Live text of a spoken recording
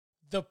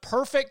The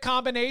perfect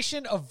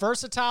combination of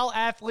versatile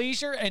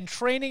athleisure and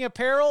training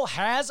apparel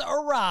has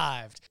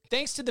arrived.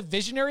 Thanks to the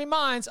visionary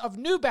minds of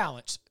New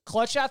Balance,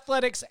 Clutch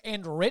Athletics,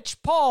 and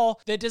Rich Paul,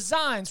 the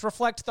designs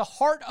reflect the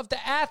heart of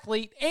the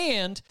athlete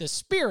and the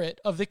spirit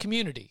of the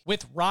community.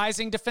 With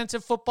rising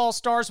defensive football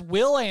stars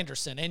Will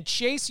Anderson and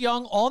Chase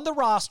Young on the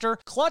roster,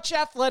 Clutch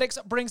Athletics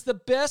brings the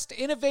best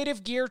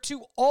innovative gear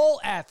to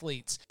all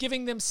athletes,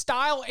 giving them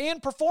style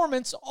and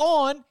performance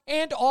on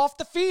and off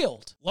the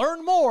field.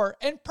 Learn more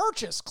and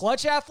purchase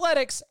Clutch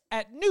Athletics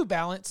at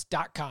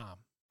newbalance.com.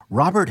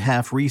 Robert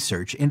Half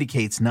research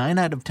indicates 9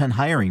 out of 10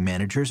 hiring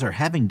managers are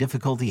having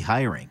difficulty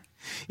hiring.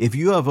 If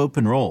you have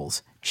open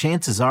roles,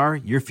 chances are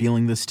you're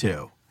feeling this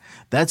too.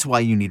 That's why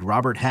you need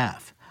Robert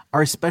Half.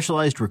 Our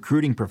specialized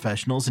recruiting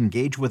professionals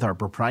engage with our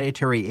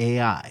proprietary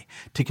AI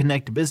to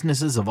connect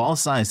businesses of all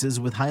sizes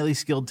with highly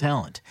skilled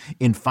talent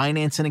in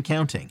finance and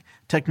accounting,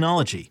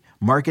 technology,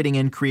 marketing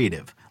and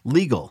creative,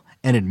 legal,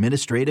 and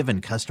administrative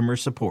and customer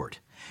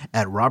support.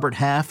 At Robert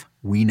Half,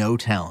 we know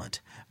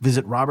talent.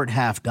 Visit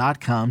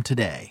roberthalf.com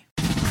today.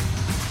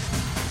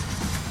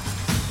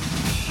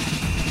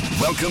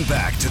 Welcome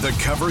back to the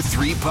Cover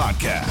 3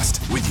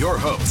 podcast with your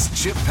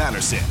hosts, Chip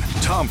Patterson,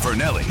 Tom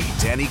Fernelli,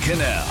 Danny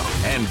Cannell,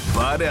 and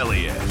Bud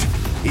Elliott.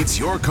 It's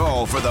your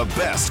call for the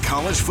best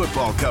college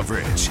football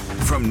coverage,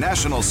 from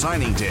National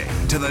Signing Day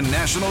to the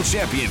National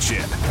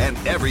Championship and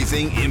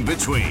everything in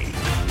between.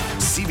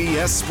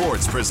 CBS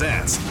Sports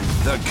presents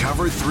the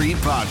Cover 3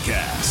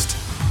 podcast.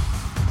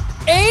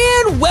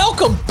 And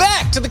welcome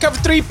back to the Cover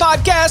 3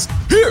 podcast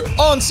here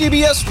on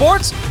CBS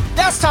Sports.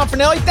 That's Tom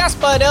Fernelli. That's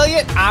Bud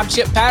Elliott. I'm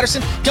Chip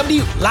Patterson, coming to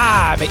you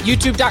live at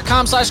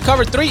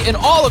youtube.com/cover3 and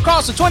all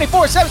across the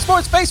 24/7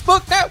 Sports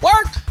Facebook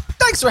network.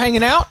 Thanks for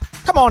hanging out.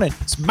 Come on and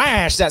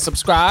smash that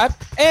subscribe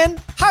and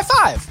high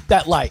five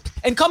that like.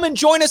 And come and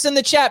join us in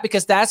the chat,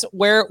 because that's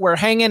where we're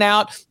hanging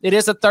out. It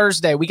is a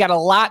Thursday. We got a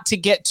lot to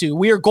get to.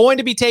 We are going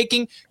to be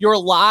taking your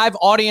live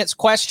audience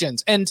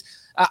questions. And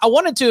I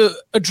wanted to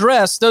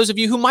address those of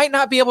you who might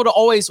not be able to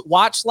always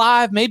watch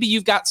live. Maybe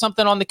you've got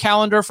something on the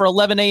calendar for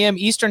 11 a.m.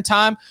 Eastern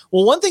time.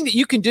 Well, one thing that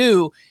you can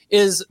do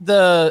is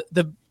the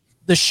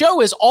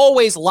show is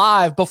always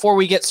live before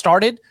we get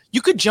started.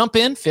 You could jump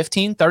in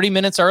 15, 30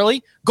 minutes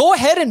early. Go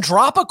ahead and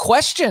drop a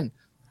question.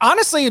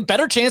 Honestly, a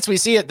better chance we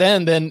see it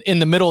then than in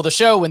the middle of the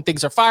show when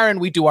things are firing.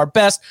 We do our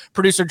best.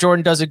 Producer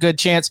Jordan does a good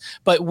chance,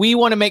 but we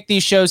want to make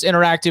these shows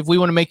interactive. We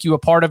want to make you a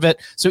part of it.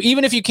 So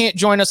even if you can't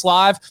join us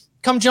live,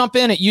 come jump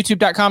in at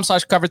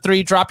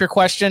youtube.com/cover3, drop your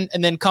question,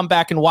 and then come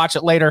back and watch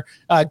it later.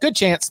 Good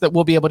chance that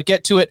we'll be able to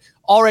get to it.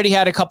 Already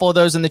had a couple of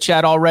those in the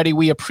chat already.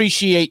 We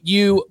appreciate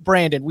you,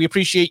 Brandon. We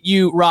appreciate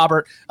you,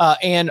 Robert,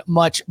 and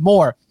much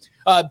more.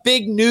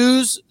 Big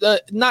news,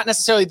 not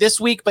necessarily this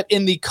week, but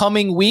in the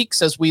coming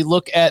weeks as we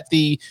look at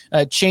the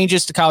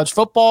changes to college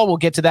football. We'll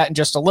get to that in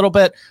just a little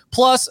bit.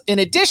 Plus, in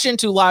addition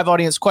to live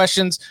audience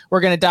questions, we're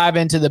going to dive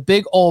into the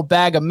big old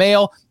bag of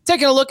mail,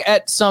 taking a look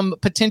at some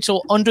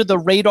potential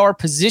under-the-radar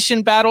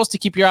position battles to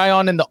keep your eye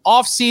on in the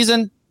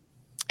offseason.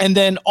 And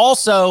then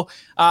also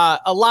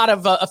a lot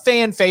of a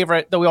fan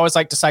favorite that we always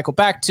like to cycle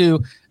back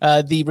to,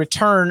 the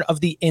return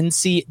of the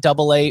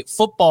NCAA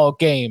football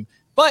game.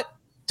 But,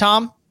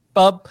 Tom,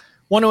 Bub,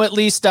 want to at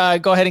least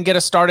go ahead and get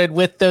us started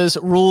with those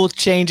rule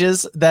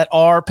changes that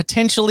are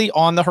potentially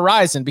on the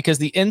horizon, because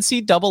the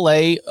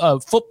NCAA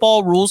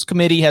Football Rules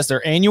Committee has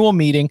their annual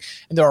meeting,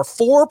 and there are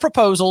 4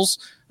 proposals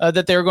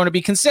that they're going to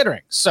be considering.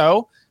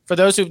 So for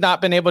those who've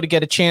not been able to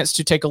get a chance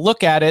to take a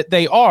look at it,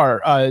 they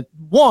are,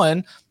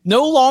 1,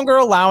 no longer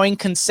allowing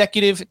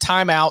consecutive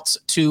timeouts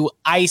to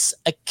ice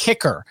a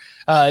kicker.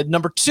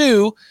 Number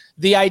 2,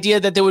 the idea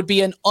that there would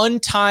be an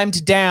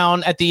untimed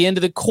down at the end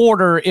of the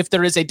quarter if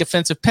there is a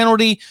defensive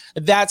penalty,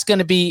 that's going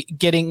to be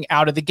getting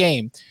out of the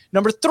game.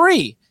 Number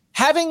 3,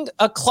 having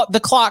the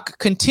clock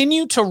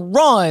continue to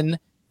run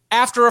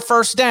after a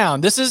first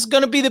down. This is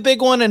going to be the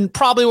big one, and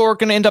probably what we're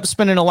going to end up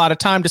spending a lot of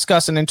time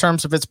discussing in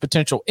terms of its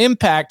potential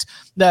impact.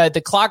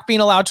 The clock being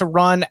allowed to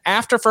run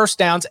after first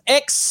downs,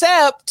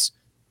 except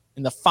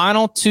in the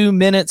final 2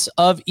 minutes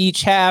of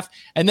each half.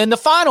 And then the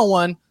final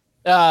one,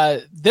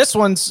 this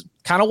one's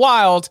kind of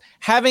wild,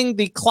 having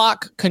the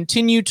clock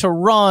continue to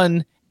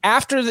run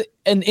after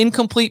an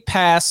incomplete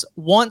pass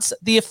once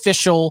the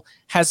official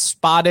has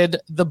spotted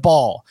the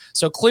ball.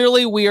 So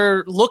clearly we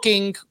are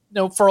looking,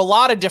 for a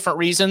lot of different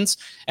reasons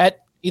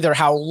at either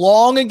how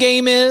long a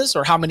game is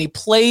or how many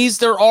plays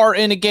there are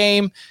in a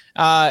game.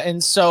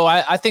 And so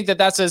I think that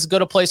that's as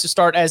good a place to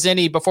start as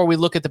any before we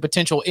look at the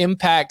potential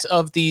impact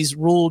of these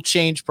rule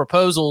change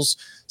proposals.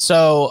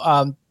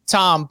 So,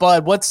 Tom,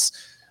 Bud,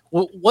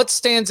 what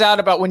stands out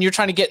about when you're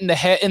trying to get in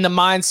the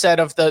mindset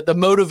of the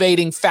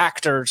motivating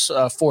factors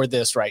for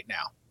this right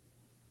now?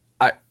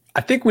 I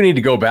think we need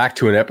to go back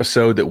to an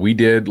episode that we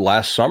did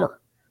last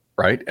summer,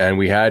 right? And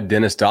we had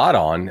Dennis Dodd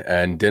on,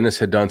 and Dennis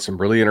had done some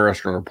really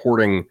interesting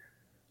reporting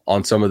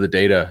on some of the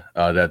data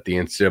that the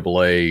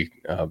NCAA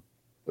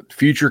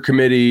future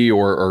committee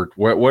or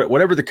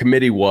whatever the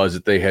committee was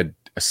that they had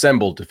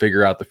assembled to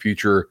figure out the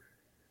future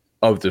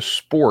of the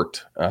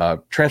sport,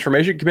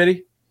 transformation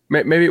committee,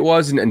 maybe it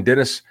was. And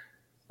Dennis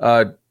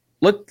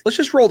Let's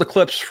just roll the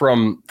clips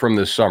from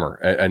this summer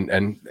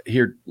and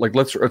here, like,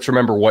 let's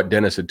remember what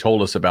Dennis had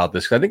told us about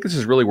this, 'cause I think this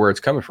is really where it's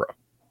coming from.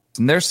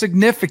 And they're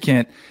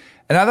significant.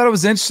 And I thought it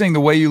was interesting the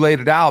way you laid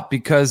it out,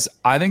 because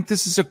I think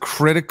this is a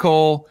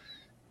critical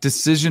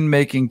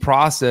decision-making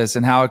process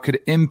and how it could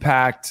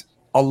impact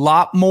a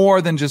lot more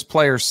than just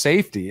player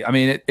safety. I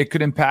mean, it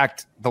could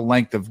impact the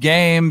length of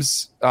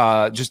games,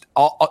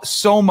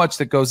 so much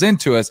that goes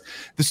into it.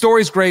 The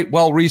story's great,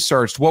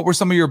 well-researched. What were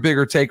some of your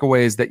bigger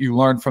takeaways that you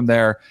learned from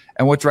there,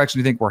 and what direction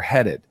do you think we're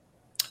headed?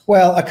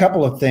 Well, a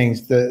couple of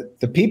things.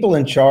 The people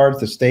in charge,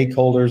 the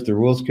stakeholders, the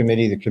rules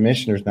committee, the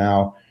commissioners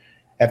now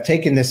have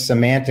taken this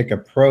semantic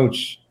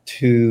approach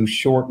to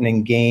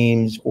shortening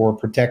games or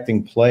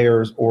protecting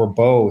players or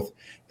both.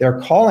 They're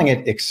calling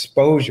it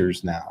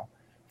exposures now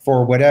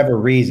for whatever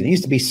reason. It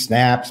used to be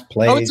snaps,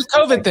 plays. Oh, it's a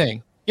COVID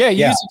thing. Yeah,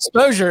 you use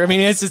exposure. I mean,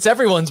 it's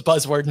everyone's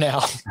buzzword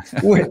now.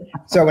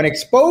 So an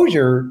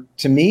exposure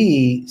to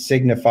me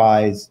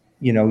signifies,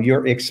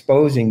 you're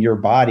exposing your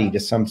body to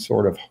some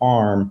sort of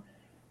harm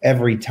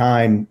every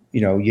time,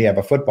 you have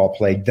a football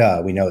play.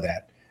 Duh, we know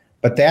that.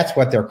 But that's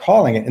what they're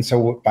calling it. And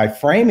so by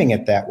framing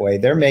it that way,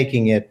 they're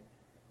making it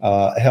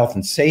a health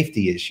and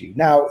safety issue.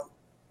 Now,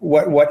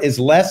 what is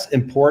less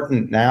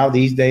important now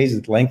these days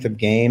is length of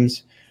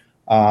games.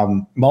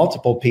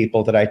 Multiple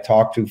people that I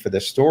talked to for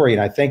this story,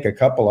 and I think a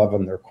couple of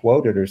them they're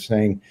quoted, are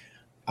saying,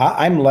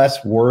 I'm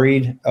less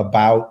worried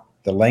about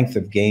the length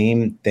of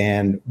game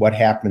than what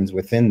happens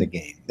within the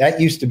game. That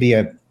used to be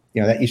a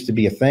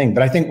thing.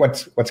 But I think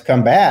what's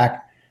come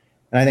back,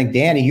 and I think,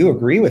 Danny, you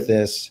agree with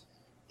this,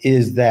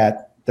 is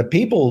that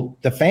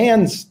the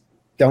fans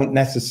don't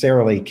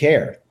necessarily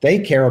care. They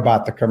care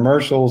about the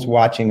commercials,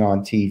 watching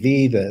on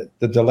TV,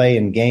 the delay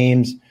in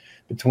games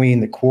between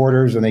the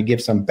quarters, and they give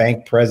some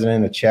bank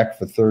president a check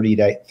for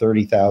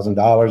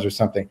 $30,000 or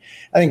something.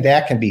 I think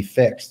that can be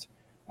fixed.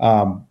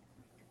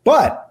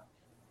 But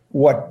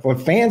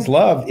what fans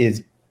love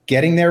is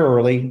getting there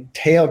early,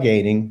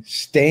 tailgating,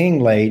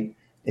 staying late,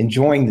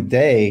 enjoying the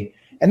day.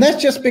 And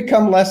that's just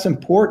become less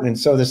important. And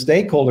so the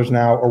stakeholders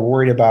now are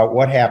worried about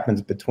what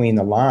happens between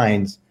the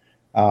lines.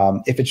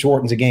 If it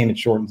shortens a game, it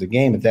shortens a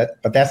game.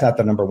 But that's not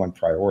the number one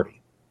priority.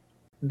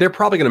 They're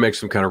probably going to make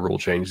some kind of rule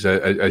changes,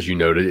 as you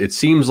noted. It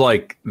seems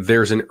like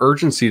there's an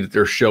urgency that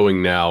they're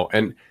showing now.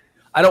 And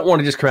I don't want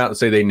to just come out and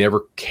say they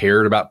never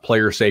cared about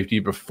player safety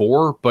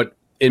before, but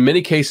in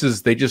many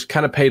cases, they just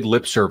kind of paid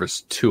lip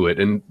service to it.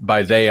 And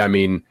by they, I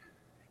mean,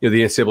 the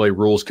NCAA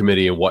Rules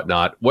Committee and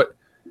whatnot.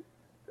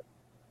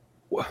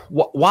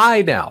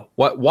 Why now?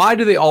 Why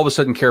do they all of a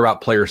sudden care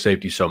about player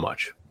safety so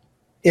much?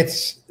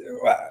 It's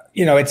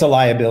a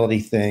liability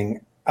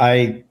thing.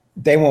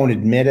 They won't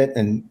admit it,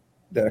 and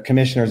the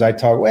commissioners I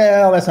talk,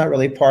 well, that's not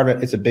really part of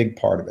it. It's a big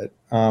part of it.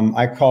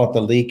 I call it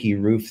the leaky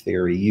roof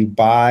theory. You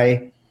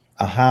buy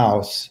a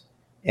house,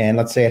 and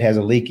let's say it has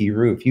a leaky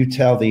roof. You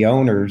tell the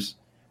owners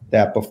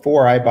that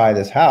before I buy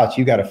this house,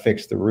 you got to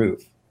fix the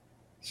roof.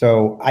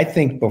 So I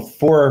think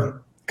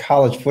before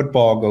college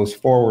football goes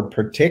forward,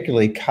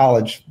 particularly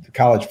college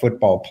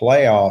football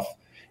playoff,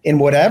 in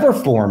whatever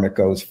form it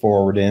goes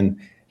forward in,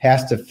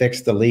 has to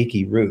fix the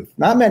leaky roof.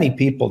 Not many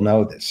people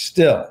know this.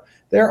 Still,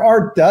 there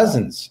are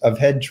dozens of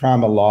head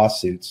trauma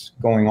lawsuits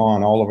going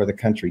on all over the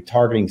country,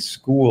 targeting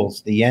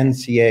schools, the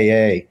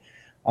NCAA,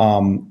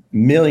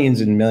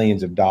 millions and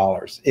millions of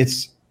dollars.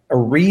 It's a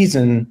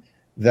reason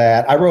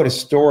that I wrote a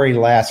story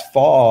last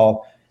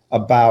fall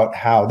about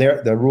how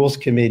the Rules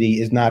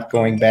Committee is not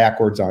going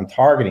backwards on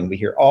targeting. We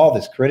hear all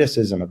this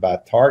criticism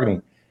about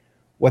targeting.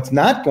 What's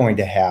not going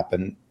to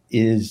happen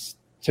is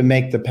to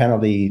make the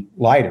penalty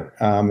lighter.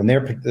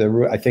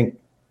 I think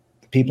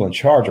the people in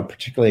charge are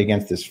particularly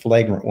against this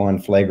flagrant 1,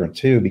 flagrant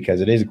 2, because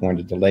it is going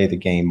to delay the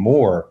game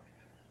more.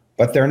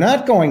 But they're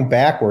not going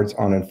backwards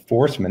on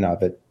enforcement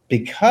of it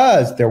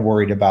because they're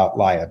worried about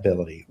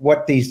liability.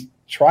 What these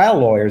trial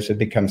lawyers have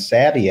become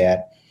savvy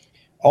at,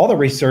 all the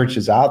research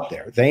is out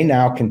there. They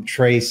now can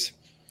trace,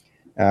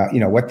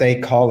 what they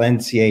call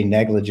NCAA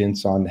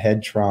negligence on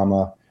head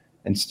trauma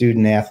and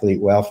student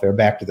athlete welfare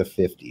back to the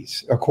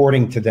 50s,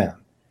 according to them.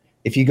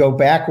 If you go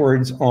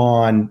backwards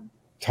on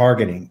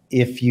targeting,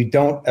 if you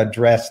don't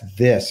address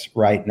this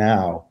right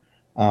now,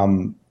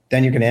 then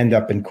you're going to end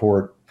up in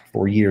court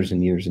for years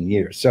and years and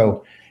years.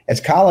 So as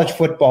college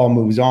football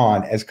moves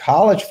on, as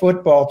college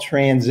football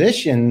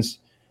transitions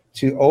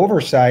to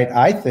oversight,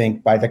 I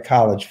think, by the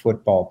college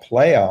football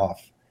playoff,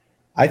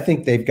 I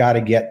think they've got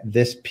to get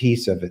this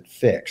piece of it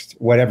fixed,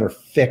 whatever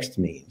fixed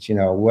means.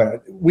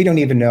 We don't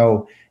even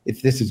know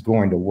if this is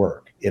going to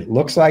work. It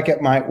looks like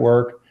it might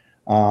work,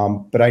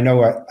 but I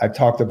know I've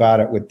talked about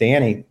it with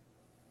Danny,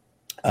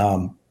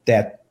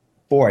 that,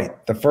 boy,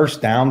 the first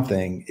down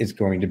thing is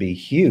going to be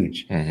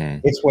huge.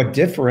 Mm-hmm. It's what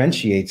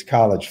differentiates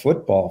college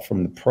football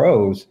from the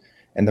pros,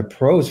 and the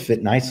pros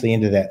fit nicely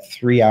into that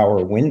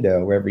 3-hour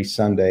window every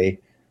Sunday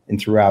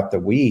and throughout the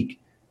week.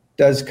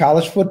 Does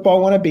college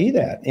football want to be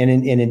that? And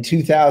in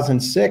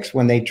 2006,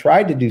 when they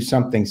tried to do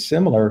something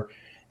similar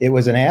It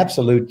was an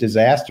absolute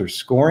disaster.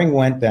 Scoring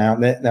went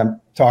down. And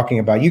I'm talking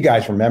about, you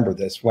guys remember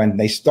this, when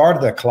they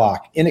started the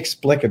clock,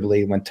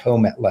 inexplicably when toe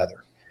met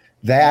leather.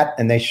 That,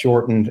 and they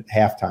shortened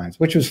half times,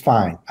 which was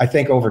fine. I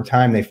think over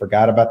time they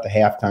forgot about the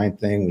halftime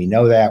thing. We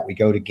know that. We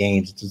go to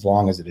games. It's as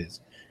long as it is.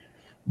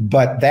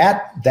 But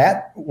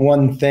that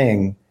one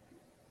thing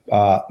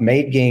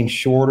made games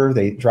shorter.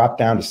 They dropped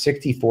down to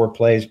 64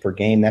 plays per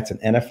game. That's an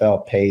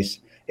NFL pace.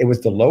 It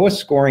was the lowest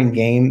scoring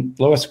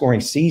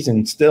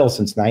season still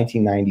since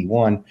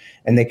 1991,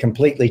 and they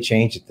completely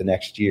changed it the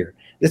next year.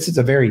 This is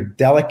a very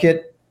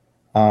delicate,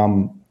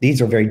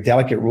 these are very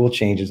delicate rule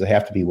changes that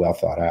have to be well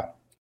thought out.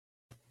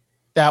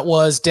 That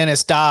was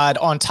Dennis Dodd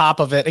on top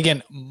of it.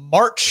 Again,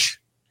 March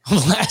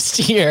of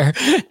last year,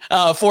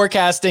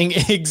 forecasting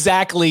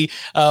exactly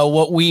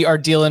what we are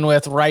dealing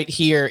with right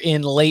here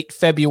in late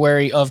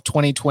February of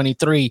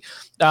 2023.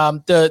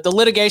 The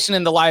litigation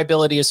and the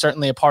liability is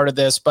certainly a part of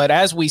this, but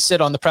as we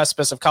sit on the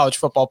precipice of college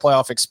football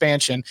playoff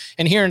expansion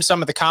and hearing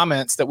some of the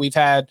comments that we've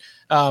had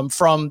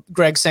from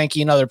Greg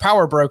Sankey and other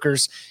power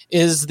brokers,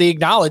 is the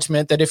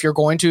acknowledgement that if you're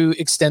going to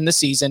extend the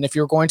season, if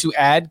you're going to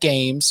add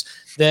games,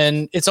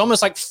 then it's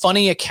almost like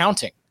funny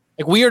accounting.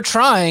 Like we are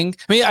trying,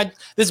 this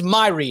is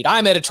my read.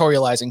 I'm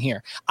editorializing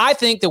here. I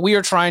think that we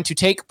are trying to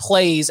take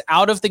plays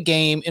out of the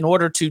game in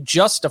order to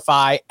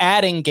justify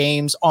adding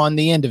games on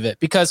the end of it.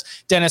 Because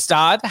Dennis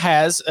Dodd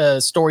has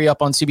a story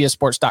up on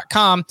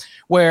CBSSports.com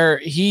where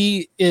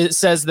he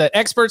says that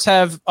experts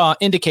have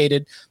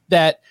indicated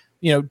that,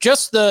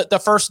 just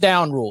the first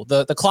down rule,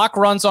 the clock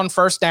runs on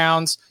first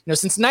downs.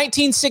 Since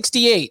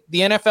 1968, the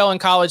NFL and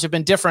college have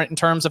been different in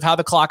terms of how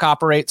the clock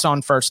operates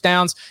on first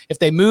downs. If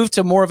they move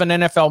to more of an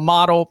NFL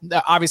model,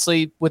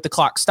 obviously with the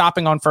clock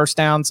stopping on first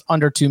downs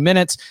under 2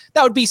 minutes,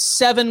 that would be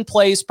 7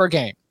 plays per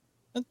game.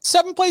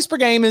 7 plays per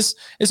game is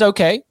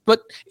okay.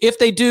 But if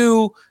they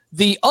do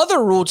the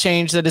other rule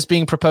change that is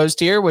being proposed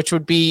here, which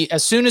would be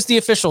as soon as the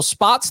official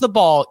spots the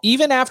ball,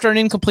 even after an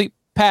incomplete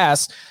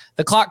pass,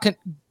 the clock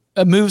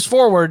moves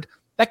forward,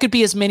 that could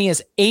be as many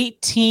as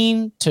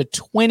 18 to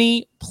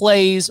 20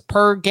 plays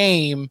per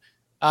game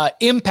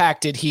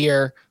impacted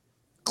here.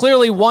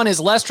 Clearly, one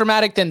is less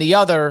dramatic than the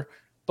other,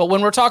 but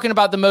when we're talking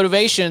about the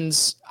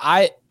motivations,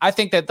 I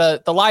think that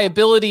the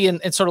liability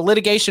and sort of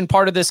litigation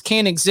part of this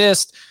can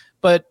exist,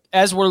 but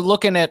as we're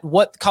looking at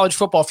what college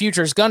football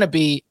future is going to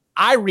be,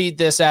 I read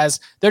this as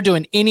they're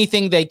doing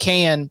anything they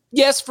can,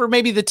 yes, for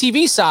maybe the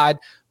TV side,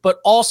 but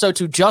also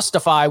to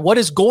justify what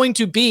is going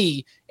to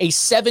be a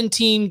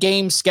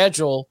 17-game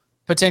schedule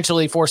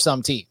potentially for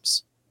some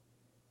teams.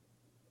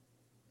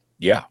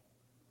 Yeah.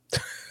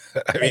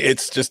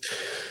 It's just,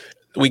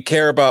 we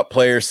care about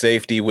player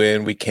safety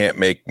when we can't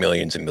make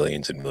millions and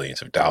millions and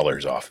millions of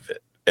dollars off of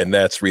it. And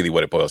that's really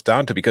what it boils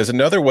down to, because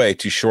another way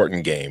to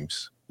shorten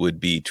games would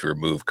be to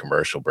remove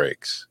commercial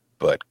breaks.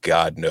 But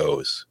God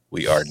knows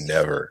we are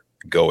never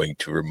going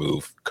to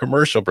remove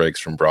commercial breaks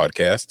from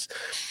broadcasts.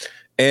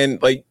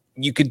 And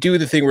you could do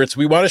the thing where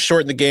we want to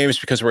shorten the games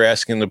because we're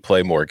asking them to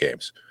play more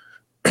games.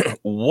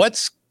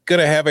 What's going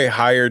to have a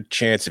higher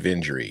chance of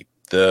injury?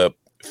 The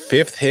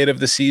 5th hit of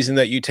the season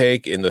that you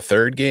take in the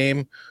 3rd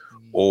game,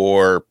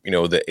 or,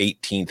 the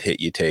 18th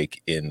hit you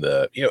take in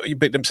the,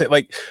 but I'm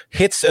saying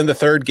hits in the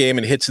 3rd game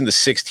and hits in the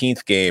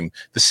 16th game.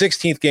 The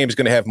 16th game is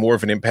going to have more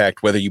of an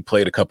impact whether you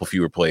played a couple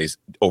fewer plays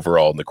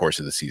overall in the course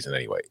of the season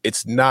anyway.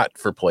 It's not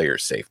for player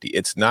safety.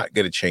 It's not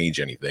going to change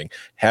anything.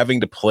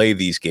 Having to play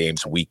these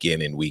games week in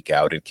and week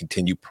out and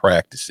continue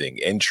practicing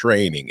and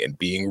training and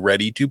being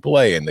ready to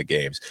play in the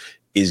games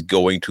is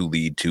going to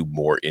lead to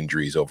more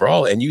injuries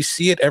overall. And you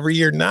see it every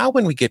year now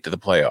when we get to the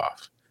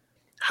playoff.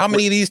 How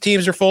many of these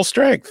teams are full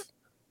strength?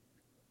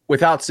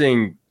 Without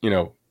seeing,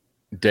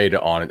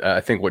 data on it, I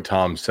think what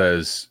Tom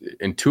says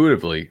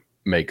intuitively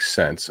makes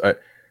sense.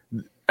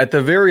 At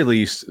the very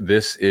least,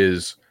 this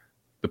is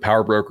the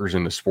power brokers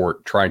in the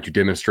sport trying to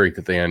demonstrate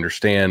that they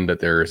understand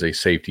that there is a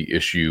safety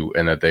issue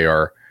and that they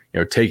are,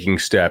 taking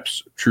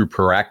steps to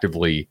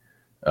proactively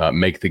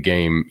make the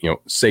game,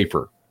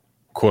 safer,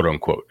 quote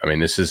unquote. I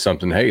mean, this is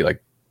something, hey,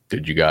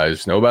 did you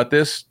guys know about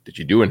this? Did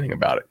you do anything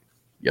about it?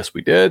 Yes,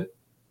 we did.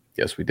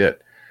 Yes, we did.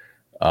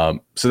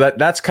 So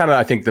that's kind of,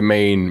 I think, the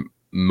main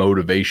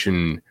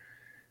motivation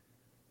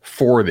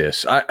for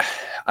this.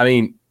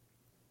 There's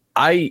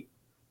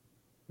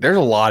a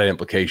lot of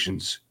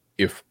implications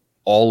if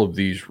all of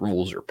these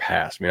rules are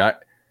passed.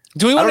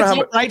 Do we want to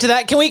jump right to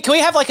that? Can we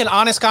have an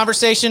honest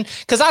conversation?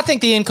 Because I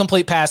think the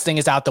incomplete pass thing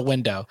is out the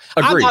window.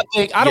 Agreed.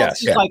 I don't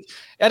think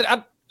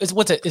is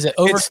it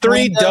over? It's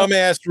 3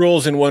 dumbass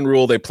rules in one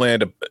rule they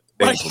plan to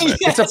implement.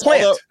 Yes. It's a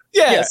plant.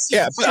 Yes.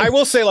 Yeah. But I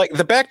will say,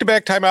 the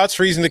back-to-back timeouts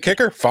freezing the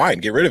kicker, fine,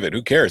 get rid of it.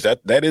 Who cares?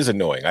 That is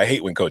annoying. I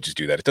hate when coaches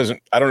do that.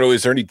 I don't know.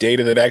 Is there any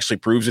data that actually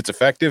proves it's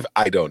effective?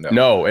 I don't know.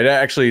 No,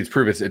 it's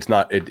proven it's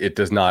not. It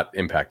does not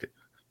impact it.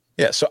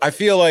 Yeah. So I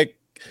feel like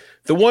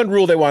the one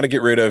rule they want to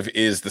get rid of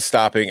is the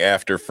stopping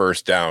after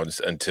first downs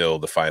until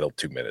the final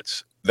 2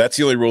 minutes. That's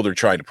the only rule they're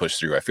trying to push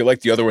through. I feel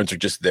like the other ones are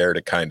just there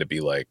to kind of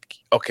be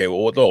okay,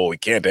 well, no, we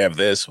can't have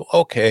this. Well,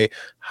 okay,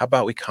 how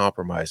about we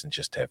compromise and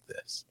just have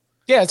this?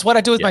 Yeah, it's what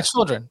I do with my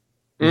children.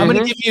 I'm going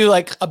to give you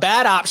like a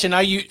bad option.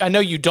 I know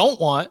you don't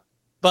want,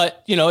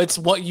 but it's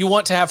what you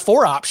want to have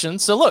 4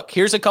 options. So look,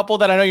 here's a couple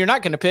that I know you're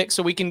not going to pick,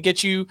 so we can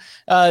get you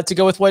to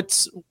go with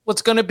what's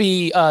going to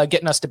be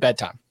getting us to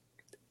bedtime.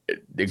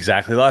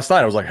 Exactly. Last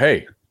night I was like,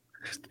 hey,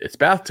 it's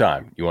bath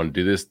time. You want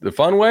to do this the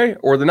fun way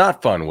or the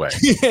not fun way?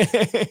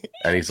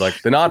 And he's like,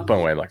 the not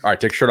fun way. I'm like, all right,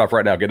 take your shirt off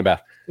right now. Get in the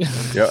bath.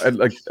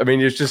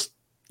 It's just,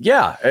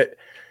 yeah.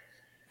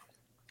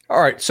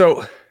 All right.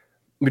 So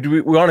do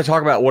we want to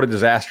talk about what a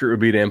disaster it would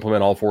be to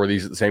implement all 4 of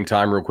these at the same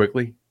time real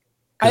quickly?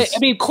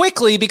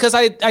 Quickly, because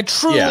I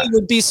truly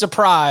would be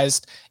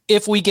surprised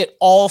if we get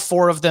all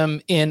 4 of them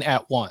in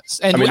at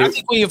once. And I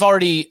think we have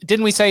already,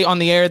 didn't we say on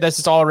the air this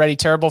is already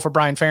terrible for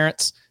Brian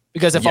Ferentz?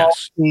 Because if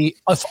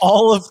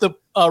all of the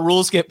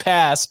rules get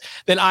passed,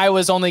 then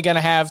Iowa's only going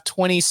to have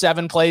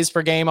 27 plays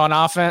per game on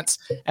offense,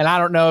 and I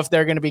don't know if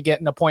they're going to be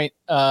getting a point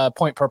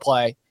per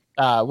play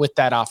with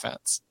that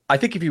offense. I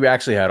think if you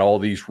actually had all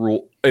these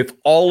rules, if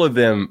all of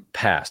them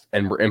passed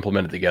and were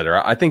implemented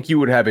together, I think you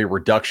would have a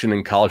reduction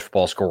in college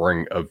football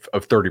scoring of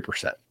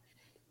 30%.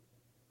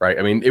 Right?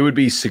 I mean, it would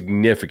be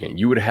significant.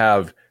 You would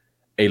have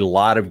a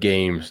lot of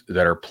games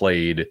that are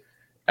played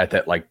at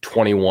that like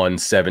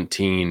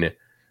 21-17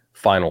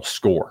 final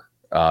score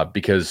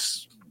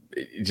because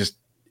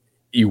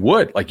you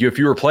would like you have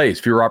fewer plays,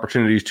 fewer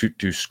opportunities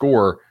to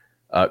score.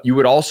 You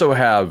would also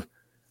have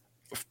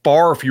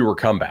far fewer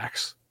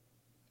comebacks,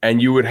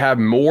 and you would have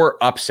more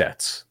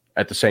upsets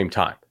at the same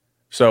time.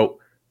 So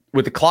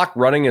with the clock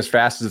running as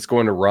fast as it's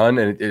going to run,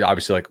 and it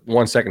obviously like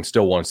 1 second,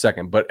 still 1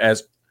 second, but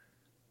as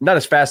not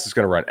as fast as it's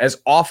going to run,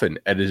 as often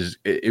as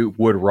it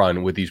would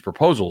run with these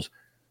proposals,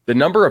 the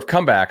number of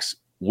comebacks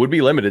would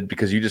be limited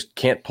because you just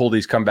can't pull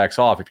these comebacks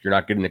off if you're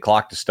not getting the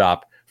clock to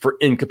stop for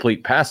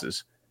incomplete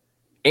passes.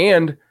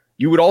 And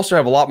you would also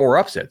have a lot more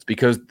upsets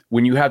because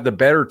when you have the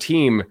better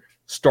team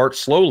start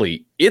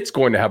slowly, it's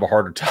going to have a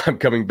harder time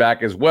coming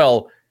back as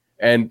well.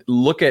 And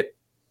look at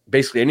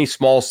basically any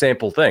small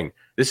sample thing.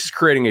 This is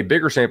creating a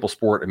bigger sample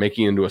sport and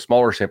making it into a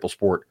smaller sample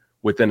sport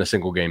within a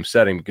single game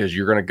setting because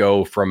you're going to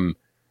go from,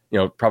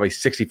 probably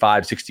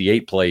 65,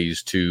 68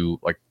 plays to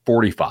like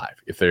 45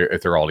 if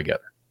they're all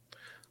together.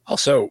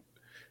 Also,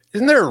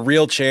 isn't there a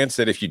real chance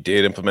that if you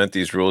did implement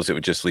these rules, it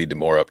would just lead to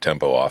more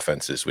up-tempo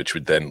offenses, which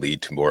would then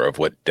lead to more of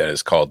what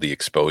Dennis called the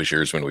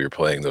exposures when we were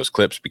playing those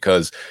clips?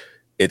 Because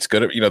it's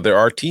going to, there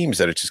are teams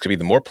that it's just going to be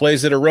the more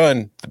plays that are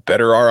run, the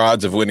better our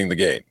odds of winning the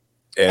game.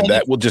 And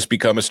that will just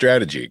become a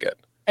strategy again.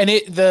 And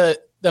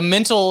the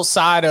mental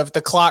side of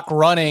the clock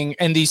running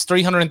and these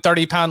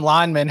 330-pound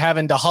linemen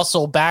having to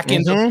hustle back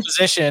into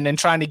position and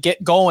trying to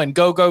get going,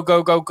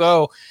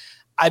 go.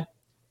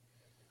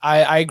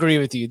 I agree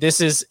with you.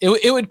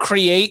 It would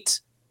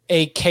create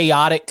a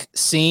chaotic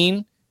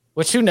scene,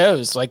 which who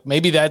knows, like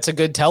maybe that's a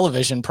good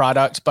television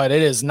product, but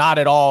it is not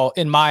at all,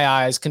 in my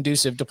eyes,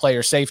 conducive to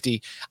player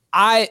safety.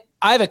 I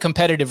have a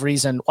competitive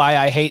reason why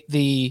I hate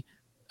the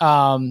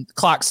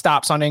clock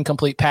stops on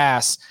incomplete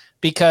pass,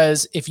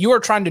 because if you are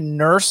trying to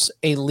nurse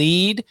a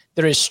lead,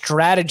 there is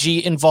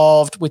strategy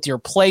involved with your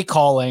play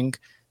calling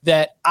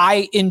that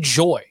I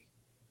enjoy.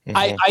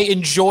 I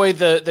enjoy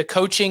the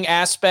coaching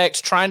aspects,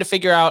 trying to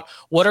figure out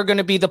what are going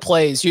to be the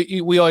plays.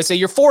 We always say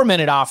your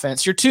 4-minute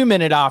offense, your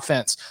 2-minute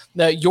offense.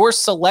 Your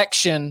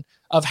selection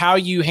of how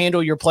you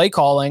handle your play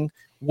calling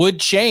would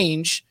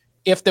change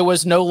if there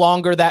was no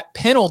longer that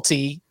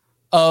penalty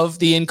of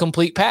the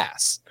incomplete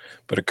pass.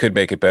 But it could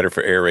make it better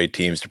for air raid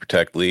teams to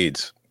protect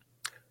leads.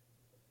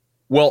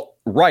 Well,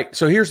 right.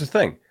 So here's the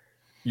thing.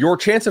 Your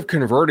chance of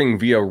converting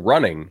via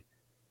running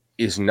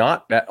is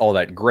not all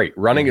that great.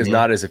 Running is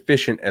not as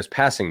efficient as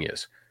passing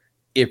is.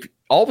 If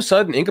all of a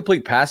sudden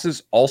incomplete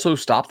passes also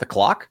stop the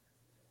clock,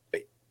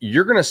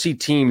 you're going to see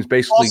teams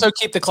basically also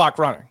keep the clock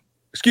running.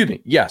 Excuse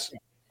me. Yes.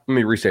 Let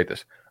me restate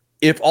this.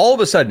 If all of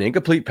a sudden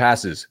incomplete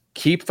passes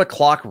keep the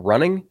clock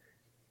running,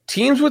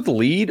 teams with the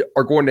lead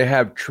are going to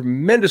have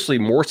tremendously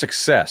more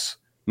success,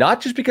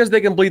 not just because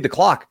they can bleed the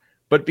clock,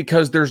 but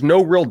because there's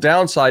no real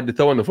downside to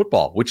throwing the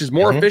football, which is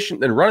more efficient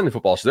than running the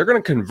football. So they're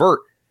going to convert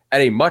at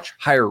a much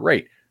higher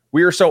rate.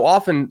 We are so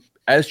often,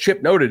 as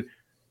Chip noted,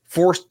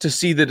 forced to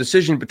see the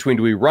decision between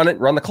do we run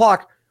the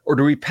clock, or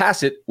do we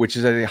pass it, which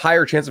is a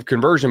higher chance of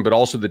conversion, but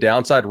also the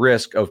downside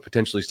risk of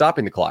potentially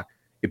stopping the clock.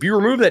 If you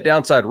remove that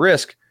downside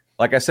risk,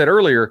 like I said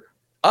earlier,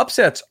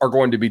 upsets are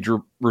going to be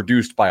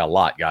reduced by a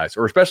lot, guys,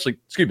 or especially,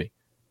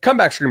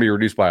 comebacks are going to be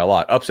reduced by a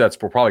lot. Upsets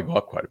will probably go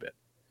up quite a bit.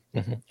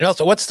 And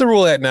also, what's the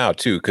rule at now,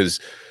 too?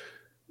 Because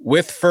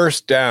with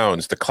first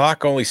downs, the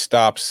clock only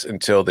stops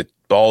until the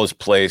ball is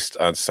placed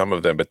on some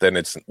of them, but then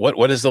it's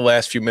what is the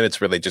last few minutes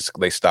where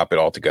they stop it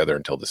all together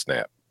until the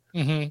snap?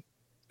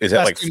 Is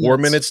that like 4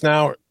 minutes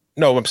now?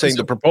 No, I'm saying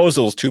the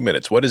proposal is 2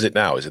 minutes. What is it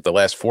now? Is it the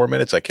last 4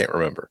 minutes? I can't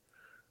remember.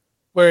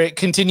 Where it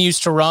continues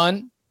to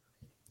run?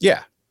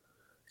 Yeah,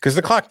 because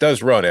the clock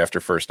does run after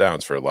first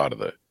downs for a lot of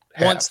the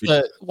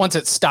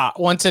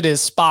once it is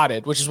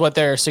spotted, which is what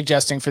they're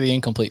suggesting for the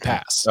incomplete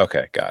pass.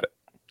 Okay, got it.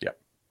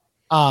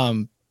 Yeah.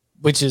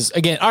 Which is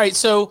again, all right.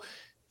 So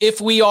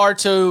if we are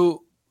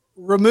to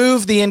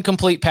remove the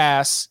incomplete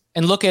pass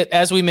and look at,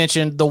 as we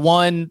mentioned, the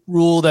one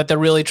rule that they're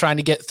really trying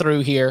to get through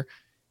here.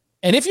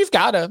 And if you've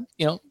got to,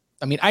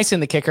 ice in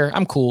the kicker,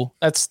 I'm cool.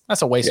 That's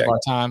a waste of our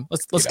time.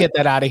 Let's get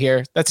that out of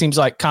here. That seems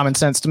like common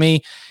sense to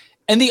me.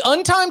 And the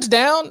untimed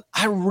down,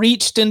 I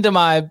reached into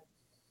my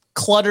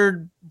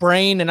cluttered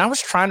brain and I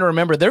was trying to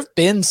remember. There've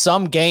been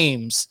some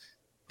games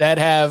that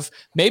have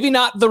maybe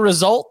not the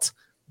result,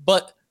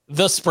 but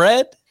the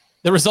spread.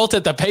 The result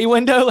at the pay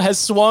window has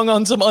swung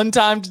on some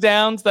untimed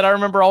downs that I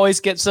remember always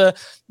gets a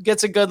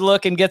good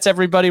look and gets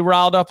everybody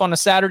riled up on a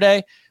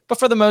Saturday. But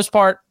for the most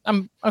part,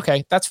 I'm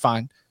okay. That's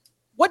fine.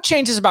 What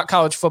changes about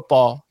college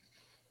football,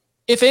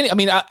 if any? I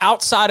mean,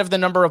 outside of the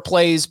number of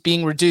plays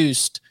being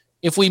reduced,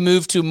 if we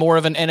move to more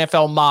of an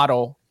NFL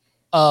model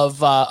of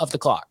the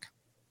clock?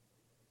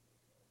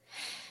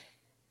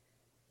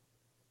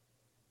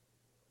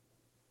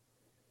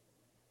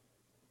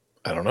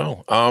 I don't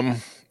know.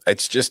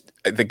 It's just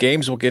the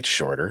games will get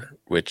shorter,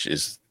 which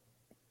is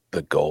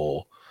the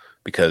goal.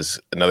 Because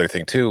another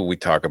thing, too, we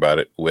talk about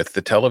it with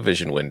the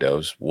television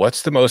windows.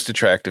 What's the most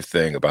attractive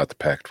thing about the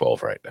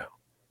Pac-12 right now?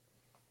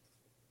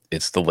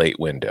 It's the late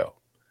window.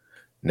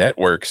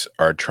 Networks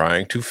are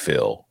trying to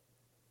fill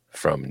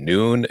from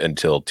noon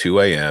until 2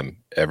 a.m.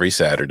 every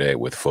Saturday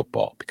with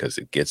football because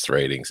it gets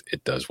ratings,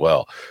 it does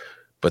well.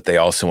 But they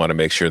also want to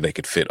make sure they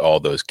could fit all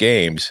those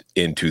games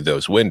into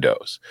those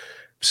windows.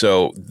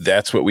 So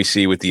that's what we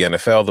see with the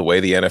NFL, the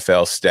way the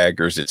NFL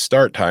staggers its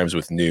start times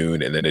with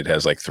noon, and then it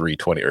has like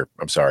 3:20, or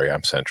I'm sorry,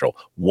 I'm Central,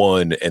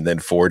 1, and then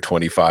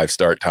 4:25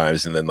 start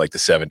times, and then like the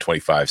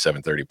 7:25,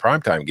 7:30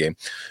 primetime game,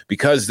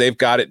 because they've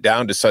got it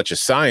down to such a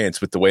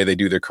science with the way they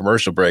do their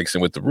commercial breaks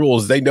and with the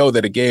rules. They know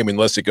that a game,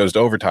 unless it goes to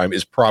overtime,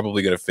 is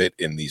probably going to fit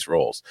in these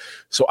roles.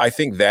 So I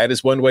think that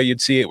is one way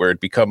you'd see it, where it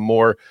become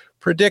more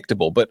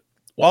predictable. But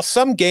while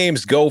some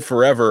games go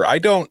forever, I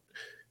don't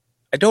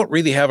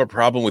really have a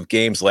problem with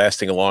games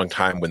lasting a long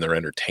time when they're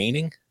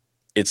entertaining.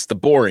 It's the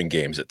boring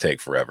games that take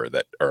forever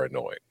that are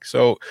annoying.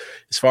 So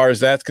as far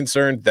as that's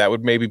concerned, that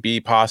would maybe be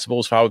possible.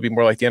 It's probably be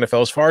more like the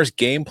NFL. As far as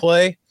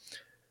gameplay,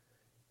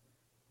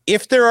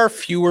 if there are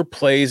fewer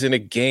plays in a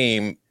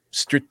game,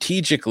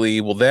 strategically,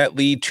 will that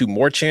lead to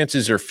more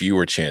chances or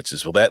fewer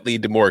chances? Will that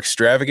lead to more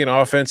extravagant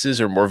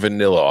offenses or more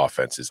vanilla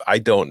offenses? I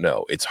don't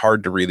know. It's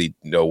hard to really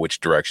know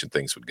which direction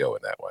things would go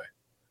in that way.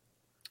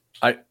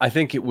 I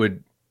think it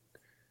would.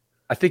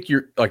 I think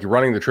you're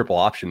running the triple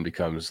option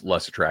becomes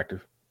less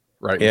attractive,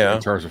 right? Yeah.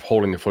 In terms of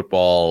holding the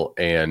football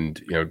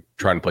and,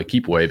 trying to play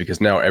keep away,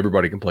 because now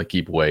everybody can play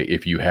keep away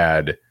if you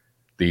had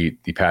the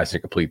passing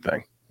complete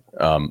thing.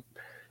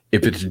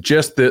 If it's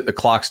just the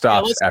clock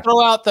stops. Let's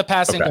throw out the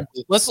passing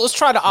complete. Let's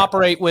try to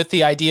operate with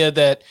the idea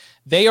that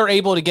they are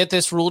able to get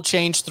this rule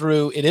change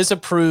through. It is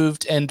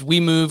approved, and we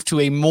move to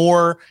a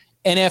more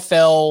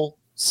NFL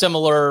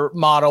similar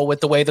model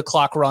with the way the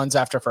clock runs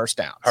after first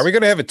downs. Are we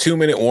going to have a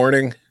 2-minute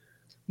warning?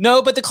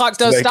 No, but the clock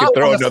does stop.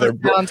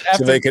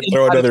 So they can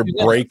throw another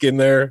break in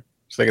there.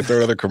 So they can throw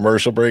another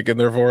commercial break in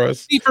there for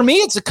us. See, for me,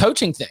 it's a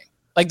coaching thing.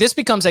 Like, this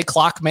becomes a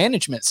clock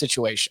management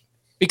situation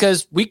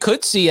because we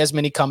could see as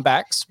many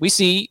comebacks. We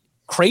see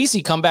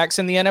crazy comebacks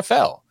in the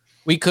NFL.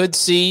 We could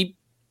see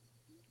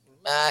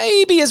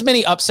maybe as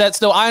many upsets,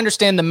 though I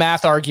understand the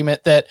math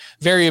argument that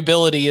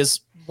variability is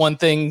one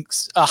thing,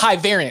 high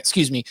variance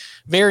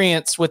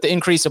with the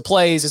increase of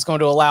plays is going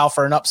to allow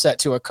for an upset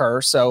to occur.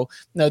 So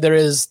there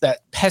is that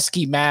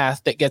pesky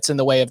math that gets in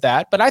the way of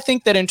that. But I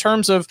think that in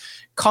terms of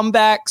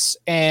comebacks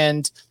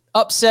and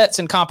upsets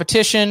and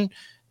competition,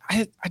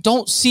 I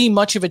don't see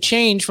much of a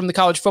change from the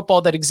college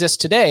football that exists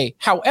today.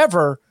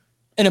 However,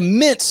 an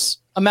immense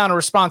amount of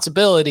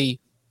responsibility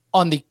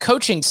on the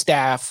coaching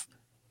staff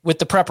with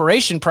the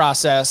preparation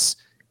process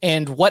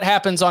and what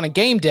happens on a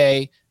game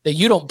day, that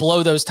you don't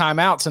blow those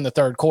timeouts in the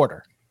third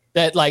quarter.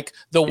 That like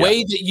the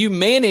way that you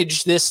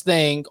manage this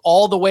thing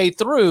all the way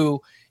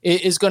through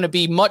is going to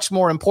be much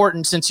more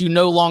important, since you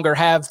no longer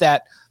have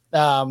that,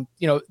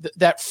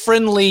 that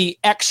friendly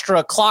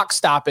extra clock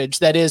stoppage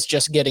that is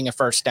just getting a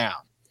first down.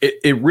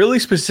 It really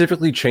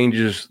specifically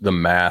changes the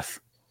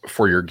math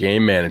for your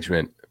game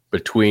management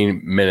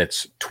between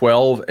minutes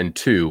 12 and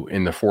 2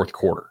 in the fourth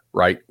quarter,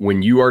 right?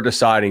 When you are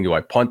deciding, do I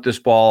punt this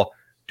ball?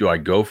 Do I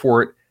go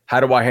for it? How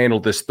do I handle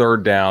this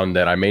third down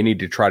that I may need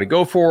to try to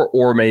go for,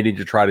 or may need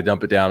to try to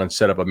dump it down and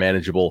set up a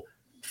manageable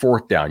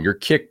fourth down? Your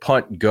kick,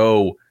 punt,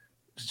 go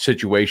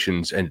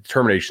situations and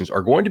determinations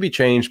are going to be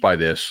changed by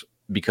this,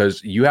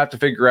 because you have to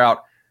figure out,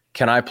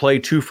 can I play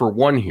 2 for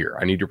 1 here?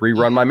 I need to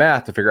rerun my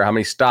math to figure out how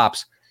many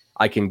stops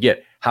I can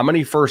get. How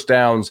many first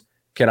downs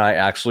can I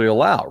actually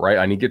allow, right?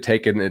 I need to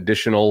take an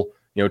additional,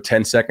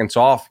 10 seconds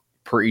off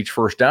per each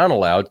first down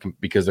allowed,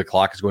 because the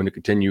clock is going to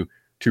continue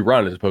to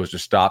run as opposed to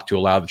stop to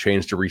allow the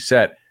chains to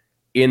reset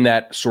in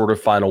that sort of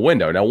final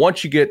window. Now,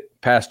 once you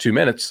get past 2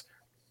 minutes,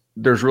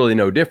 there's really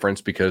no difference,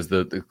 because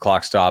the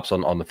clock stops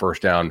on the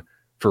first down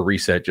for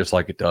reset, just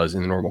like it does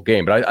in the normal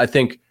game. But I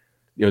think,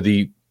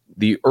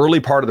 the early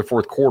part of the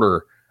fourth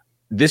quarter,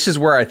 this is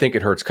where I think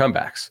it hurts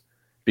comebacks,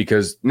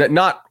 because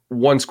not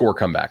one-score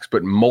comebacks,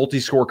 but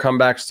multi-score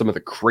comebacks, some of the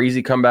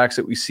crazy comebacks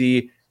that we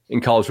see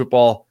in college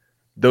football,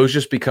 those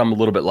just become a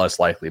little bit less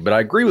likely. But I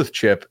agree with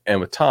Chip and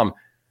with Tom.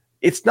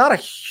 It's not a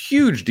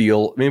huge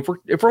deal. I mean,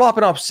 if we're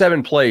lopping off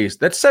 7 plays,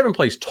 that's 7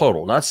 plays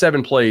total, not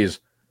 7 plays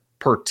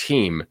per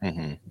team.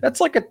 Mm-hmm.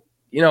 That's like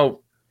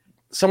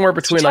somewhere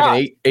between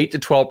like an 8 to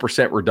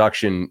 12%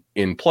 reduction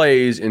in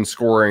plays, in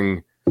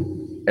scoring,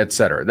 et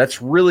cetera.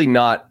 That's really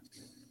not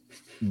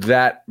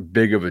that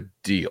big of a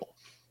deal.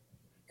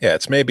 Yeah,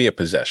 it's maybe a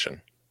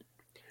possession.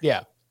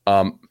 Yeah.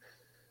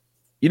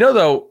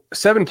 Though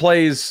 7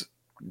 plays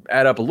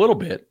add up a little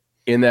bit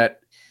in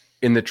that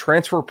in the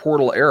transfer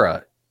portal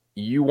era,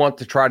 you want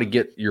to try to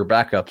get your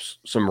backups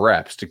some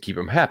reps to keep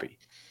them happy.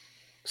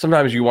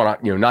 Sometimes you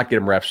want to, not get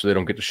them reps so they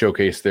don't get to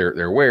showcase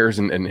their wares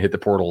and hit the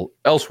portal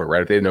elsewhere,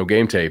 right? If they have no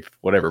game tape,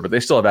 whatever, but they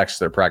still have access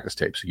to their practice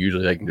tape. So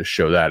usually they can just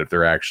show that if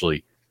they're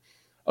actually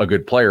a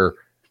good player.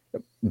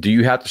 Do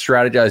you have to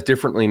strategize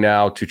differently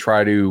now to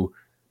try to,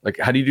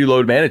 how do you do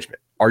load management?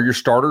 Are your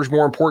starters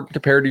more important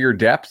compared to your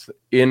depth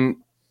in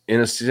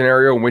a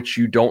scenario in which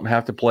you don't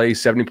have to play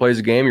 70 plays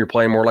a game, you're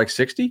playing more like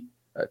 60?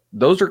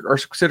 Those are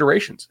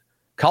considerations.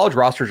 College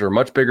rosters are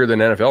much bigger than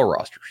NFL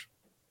rosters.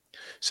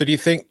 So do you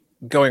think,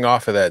 going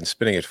off of that and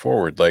spinning it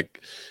forward,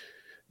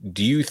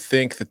 do you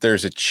think that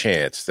there's a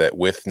chance that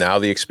with now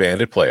the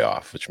expanded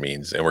playoff, which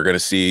means, and we're going to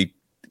see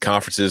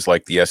conferences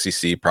like the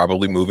SEC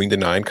probably moving to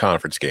 9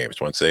 conference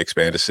games once they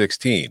expand to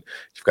 16,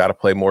 you've got to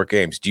play more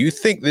games. Do you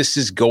think this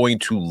is going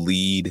to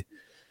lead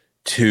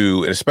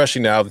to, and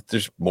especially now that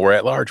there's more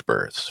at-large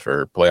berths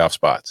for playoff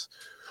spots,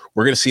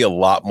 we're going to see a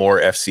lot more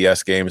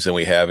FCS games than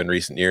we have in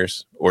recent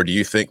years? Or do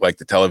you think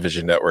the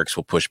television networks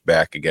will push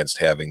back against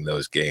having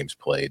those games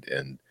played,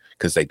 and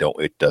because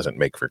it doesn't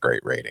make for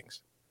great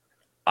ratings?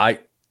 I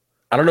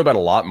don't know about a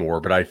lot more,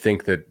 but I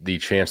think that the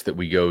chance that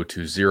we go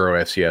to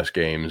 0 FCS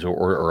games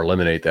or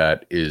eliminate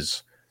that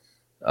is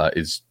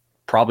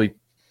probably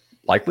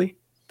likely.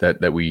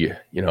 That we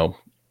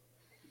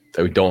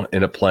don't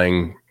end up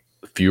playing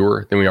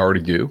fewer than we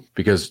already do,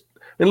 because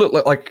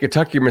look, like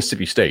Kentucky or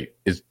Mississippi State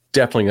is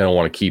definitely going to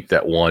want to keep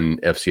that one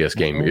FCS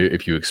game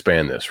if you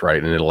expand this,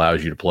 right? And it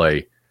allows you to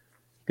play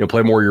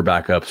more of your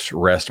backups,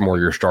 rest more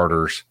of your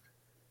starters,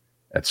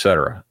 et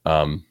cetera.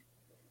 I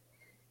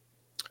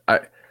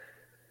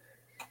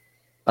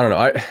don't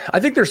know. I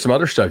think there's some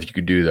other stuff you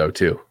could do though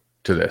too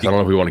to this. I don't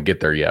know if we want to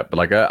get there yet,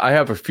 but I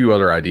have a few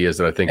other ideas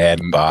that I think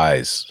add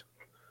buys.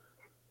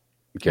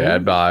 Okay,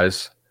 add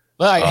buys.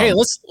 Well, hey,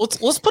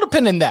 let's put a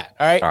pin in that.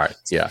 All right. All right.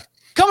 Yeah.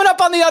 Coming up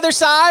on the other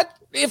side,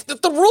 if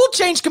the rule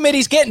change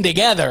committee's getting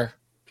together,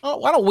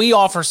 why don't we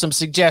offer some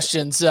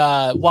suggestions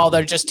while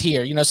they're just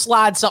here?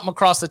 Slide something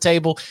across the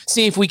table,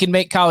 see if we can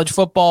make college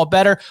football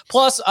better.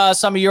 Plus,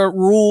 some of your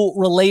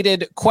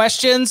rule-related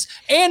questions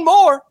and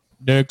more.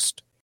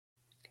 Next.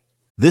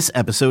 This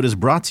episode is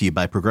brought to you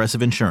by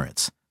Progressive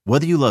Insurance.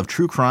 Whether you love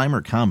true crime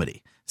or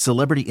comedy,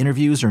 celebrity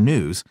interviews or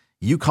news,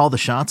 you call the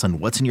shots on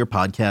what's in your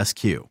podcast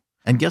queue.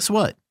 And guess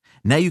what?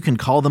 Now you can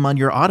call them on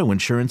your auto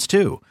insurance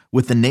too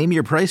with the Name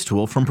Your Price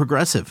tool from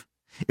Progressive.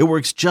 It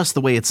works just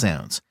the way it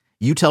sounds.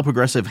 You tell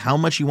Progressive how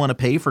much you want to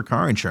pay for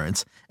car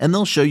insurance, and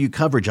they'll show you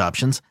coverage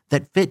options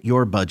that fit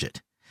your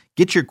budget.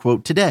 Get your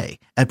quote today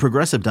at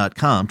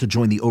Progressive.com to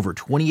join the over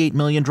 28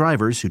 million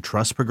drivers who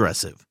trust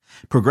Progressive.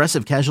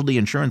 Progressive Casualty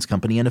Insurance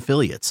Company and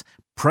Affiliates.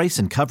 Price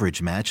and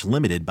coverage match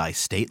limited by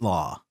state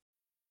law.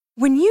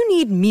 When you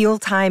need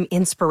mealtime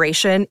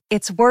inspiration,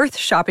 it's worth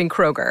shopping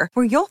Kroger,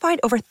 where you'll find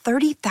over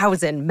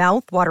 30,000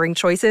 mouth-watering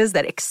choices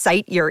that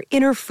excite your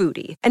inner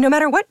foodie. And no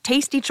matter what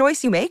tasty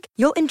choice you make,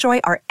 you'll enjoy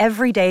our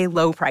everyday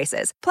low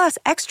prices, plus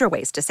extra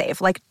ways to save,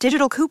 like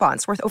digital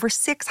coupons worth over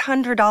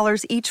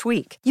 $600 each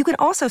week. You can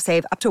also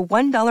save up to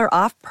 $1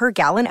 off per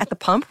gallon at the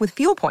pump with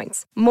fuel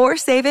points. More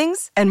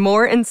savings and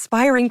more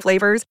inspiring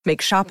flavors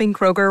make shopping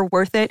Kroger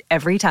worth it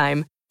every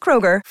time.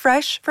 Kroger,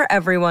 fresh for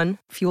everyone.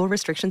 Fuel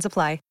restrictions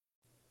apply.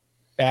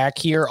 Back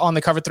here on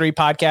the Cover 3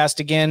 podcast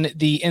again,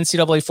 the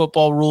NCAA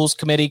Football Rules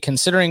Committee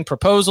considering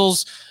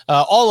proposals,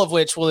 all of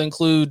which will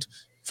include,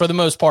 for the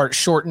most part,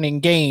 shortening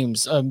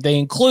games. They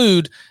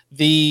include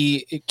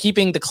the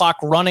keeping the clock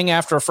running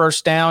after a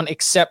first down,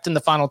 except in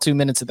the final 2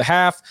 minutes of the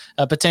half,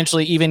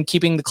 potentially even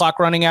keeping the clock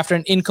running after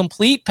an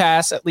incomplete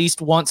pass, at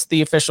least once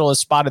the official has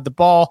spotted the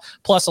ball,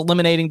 plus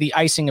eliminating the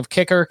icing of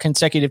kicker,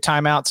 consecutive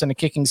timeouts in a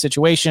kicking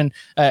situation,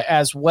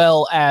 as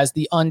well as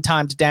the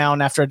untimed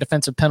down after a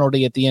defensive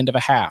penalty at the end of a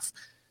half.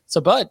 So,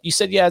 Bud, you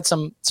said you had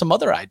some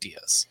other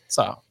ideas.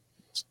 So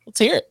let's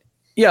hear it.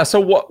 Yeah. So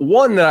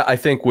one that I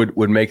think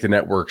would make the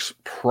networks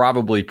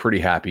probably pretty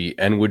happy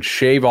and would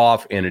shave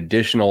off an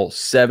additional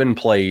 7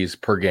 plays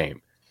per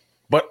game,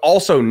 but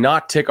also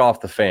not tick off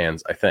the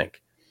fans, I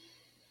think,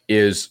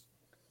 is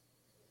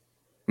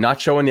not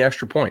showing the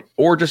extra point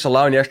or just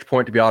allowing the extra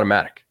point to be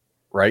automatic,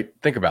 right?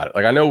 Think about it.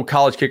 I know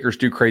college kickers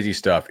do crazy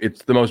stuff.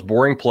 It's the most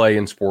boring play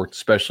in sports,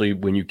 especially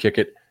when you kick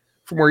it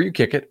from where you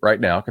kick it right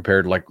now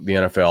compared to the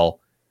NFL,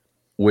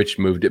 which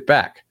moved it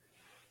back.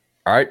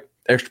 All right.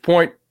 Extra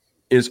point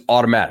is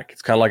automatic.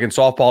 It's kind of like in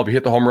softball. If you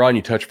hit the home run,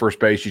 you touch first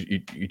base,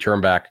 you turn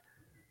back,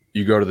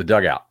 you go to the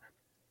dugout.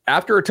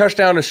 After a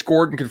touchdown is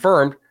scored and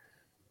confirmed,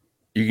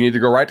 You can either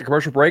go right to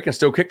commercial break and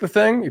still kick the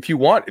thing if you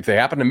want. If they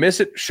happen to miss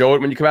it, show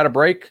it when you come out of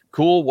break.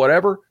 Cool,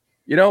 whatever.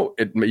 You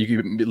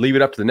can leave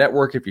it up to the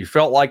network if you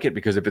felt like it,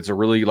 because if it's a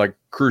really like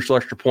crucial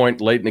extra point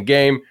late in the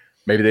game,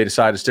 maybe they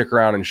decide to stick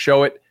around and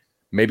show it.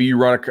 Maybe you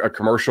run a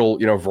commercial,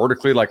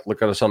 vertically, like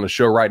look at us on the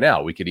show right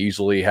now. We could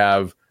easily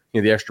have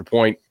the extra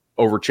point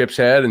over Chip's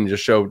head and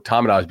just show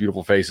Tom and I's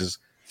beautiful faces,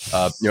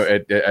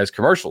 as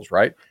commercials,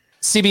 right?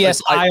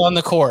 CBS Eye on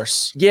the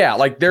course. Yeah,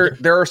 like there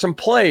are some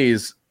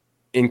plays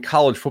in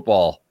college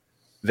football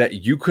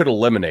that you could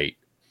eliminate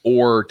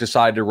or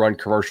decide to run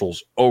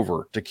commercials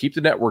over to keep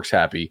the networks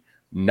happy,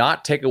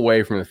 not take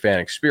away from the fan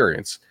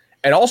experience.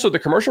 And also the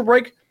commercial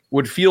break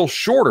would feel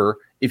shorter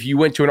if you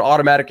went to an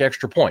automatic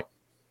extra point,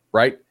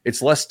 right?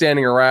 It's less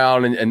standing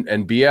around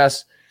and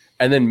BS.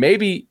 And then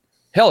maybe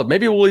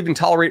we'll even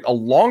tolerate a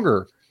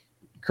longer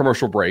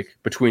commercial break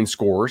between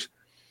scores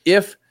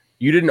if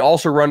you didn't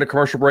also run the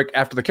commercial break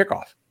after the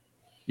kickoff,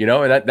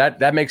 and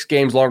that makes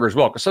games longer as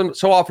well. Because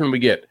so often we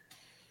get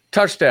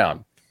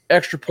touchdown,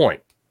 extra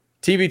point,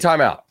 TV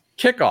timeout,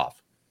 kickoff,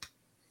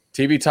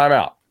 TV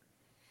timeout,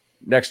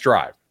 next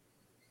drive.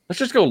 Let's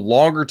just go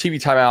longer TV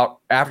timeout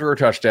after a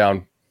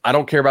touchdown. I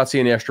don't care about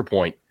seeing the extra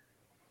point.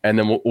 And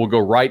then we'll go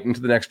right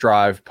into the next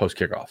drive post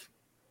kickoff.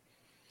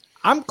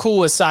 I'm cool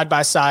with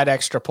side-by-side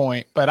extra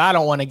point, but I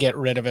don't want to get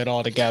rid of it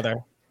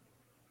altogether.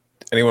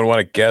 Anyone want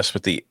to guess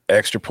what the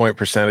extra point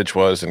percentage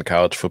was in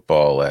college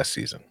football last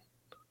season?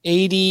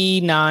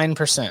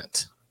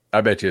 89%. I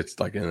bet you it's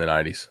like in the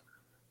 90s.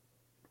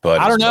 But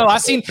I don't know.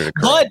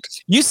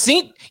 You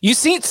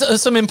seen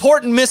some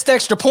important missed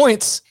extra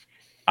points.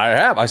 I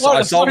have. I saw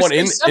one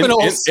in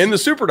the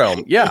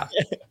Superdome. Yeah.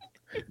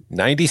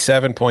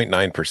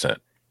 97.9%.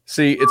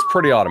 See, it's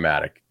pretty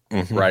automatic,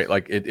 right?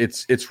 Like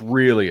it's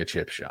really a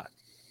chip shot.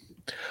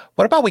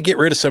 What about we get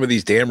rid of some of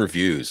these damn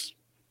reviews?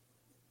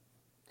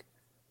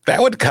 That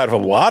would cut a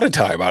lot of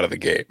time out of the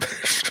game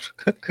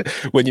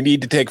when you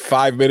need to take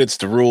 5 minutes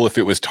to rule if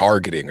it was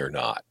targeting or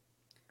not,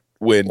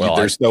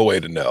 there's no way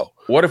to know.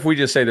 What if we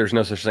just say there's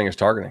no such thing as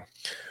targeting?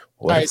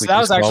 All right, so that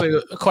was actually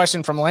a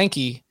question from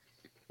Lanky.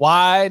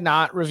 Why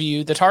not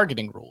review the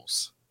targeting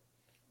rules?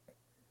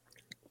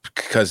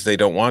 Because they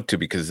don't want to,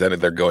 because then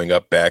they're going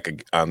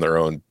back on their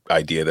own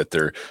idea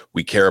that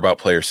we care about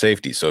player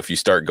safety. So if you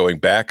start going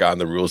back on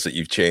the rules that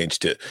you've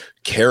changed to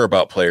care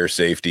about player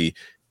safety,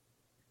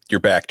 you're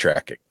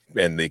backtracking,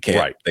 and they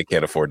can't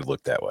afford to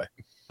look that way.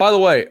 By the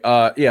way,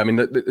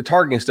 the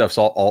targeting stuff's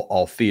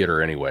all theater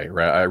anyway,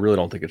 right? I really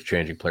don't think it's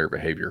changing player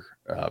behavior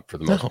for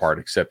the most part,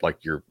 except like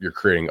you're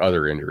creating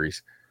other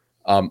injuries.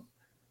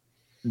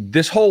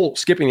 This whole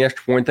skipping the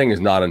extra point thing is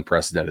not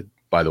unprecedented,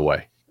 by the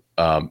way.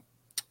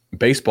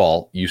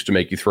 Baseball used to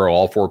make you throw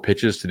all 4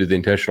 pitches to do the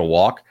intentional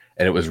walk,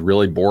 and it was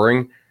really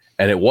boring.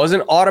 And it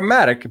wasn't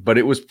automatic, but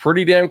it was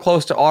pretty damn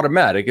close to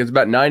automatic. It's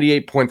about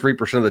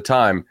 98.3% of the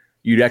time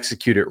you'd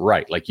execute it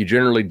right. Like you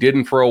generally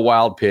didn't throw a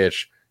wild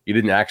pitch. You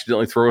didn't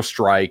accidentally throw a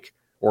strike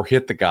or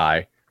hit the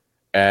guy.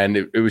 And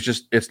it was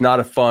just, it's not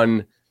a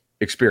fun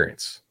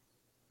experience,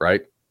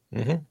 right?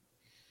 Mm-hmm.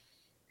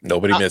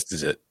 Nobody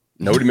misses it.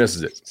 Nobody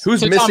misses it. Who's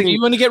so missing? Tom, do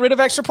you want to get rid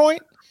of extra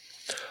point?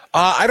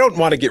 I don't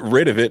want to get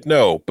rid of it,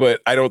 no.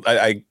 But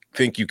I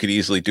think you could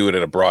easily do it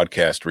in a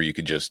broadcast where you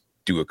could just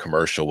do a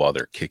commercial while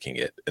they're kicking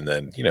it. And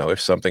then, if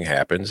something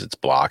happens, it's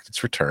blocked,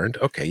 it's returned.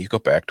 Okay, you go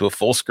back to a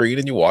full screen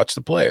and you watch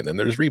the play, and then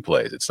there's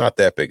replays. It's not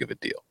that big of a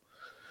deal.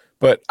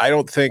 But I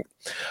don't think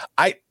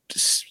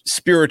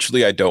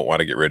spiritually, I don't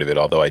want to get rid of it,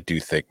 although I do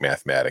think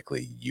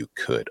mathematically you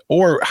could.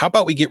 Or how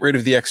about we get rid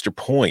of the extra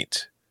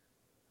point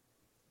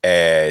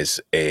as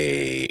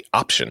a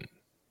option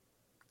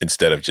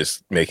instead of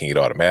just making it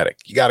automatic?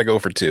 You got to go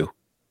for 2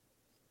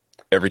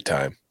 every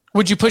time.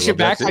 Would you push it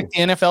back like the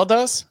NFL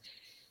does?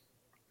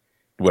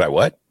 Would I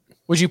what?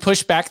 Would you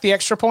push back the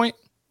extra point?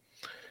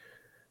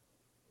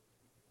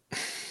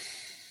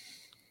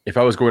 If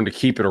I was going to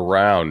keep it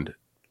around,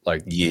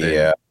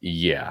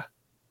 yeah.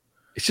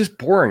 It's just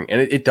boring, and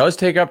it does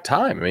take up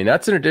time. I mean,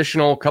 that's an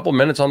additional couple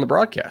minutes on the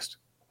broadcast.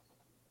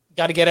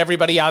 Got to get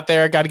everybody out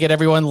there. Got to get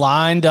everyone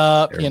lined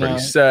up.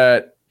 Everybody's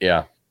set.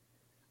 Yeah.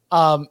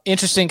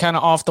 Interesting, kind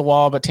of off the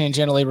wall, but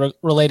tangentially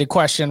related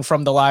question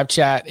from the live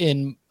chat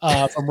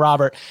from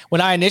Robert.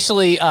 When I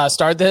initially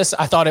started this,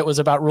 I thought it was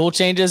about rule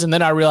changes, and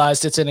then I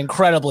realized it's an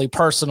incredibly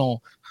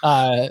personal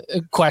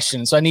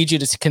question. So I need you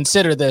to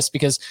consider this,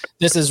 because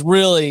this is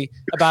really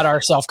about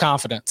our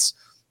self-confidence.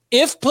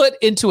 If put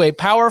into a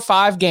Power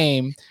 5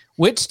 game,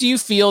 which do you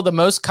feel the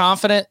most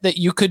confident that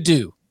you could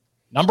do?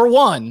 Number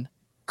 1,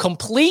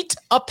 complete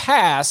a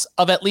pass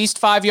of at least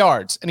 5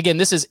 yards. And again,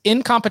 this is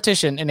in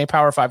competition in a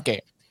Power 5 game.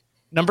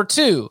 Number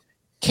 2,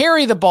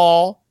 carry the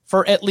ball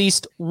for at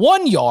least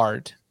 1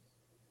 yard.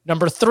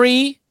 Number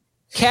 3,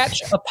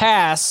 catch a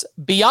pass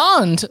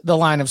beyond the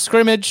line of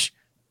scrimmage.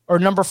 Or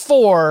number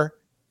 4,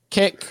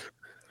 kick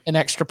an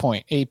extra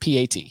point, a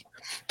PAT.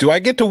 Do I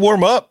get to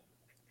warm up?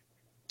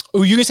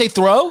 Oh, you can say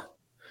throw?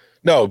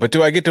 No, but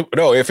do I get to?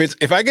 No,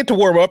 if I get to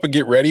warm up and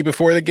get ready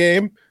before the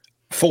game,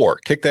 4,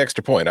 kick the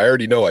extra point. I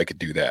already know I could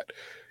do that.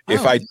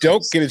 If I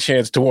don't get a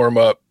chance to warm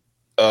up,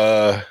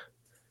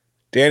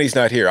 Danny's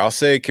not here. I'll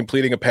say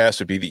completing a pass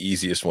would be the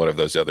easiest one of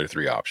those other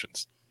three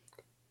options.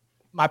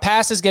 My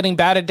pass is getting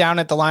batted down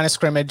at the line of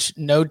scrimmage,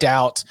 no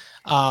doubt.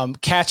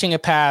 Catching a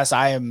pass,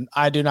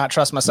 I do not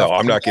trust myself. No,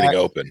 I'm not getting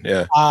open.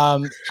 Yeah.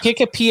 Kick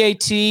a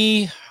PAT,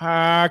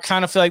 I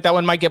kind of feel like that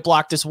one might get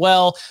blocked as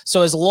well.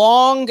 So as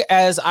long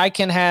as I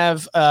can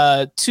have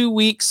 2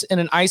 weeks in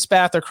an ice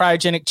bath or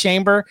cryogenic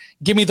chamber,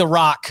 give me the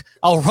rock.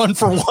 I'll run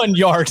for 1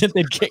 yard and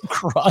then get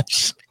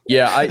crushed.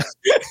 Yeah,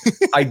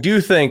 I do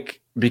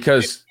think,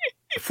 because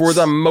for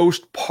the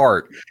most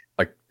part,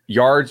 like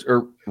yards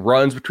or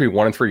runs between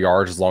 1 and 3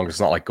 yards, as long as it's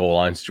not like goal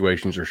line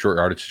situations or short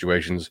yardage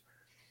situations,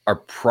 are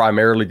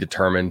primarily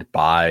determined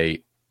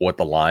by what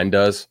the line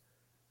does.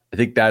 I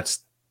think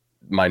that's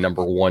my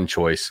number one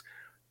choice,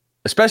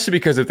 especially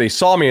because if they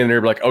saw me in there,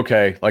 they'd be like,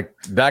 okay, like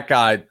that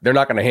guy, they're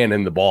not going to hand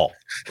him the ball,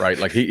 right?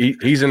 Like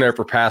he's in there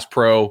for pass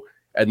pro,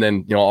 and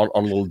then, you know, on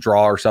a little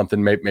draw or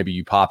something, maybe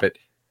you pop it.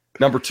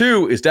 Number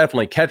two is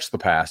definitely catch the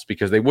pass,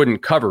 because they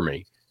wouldn't cover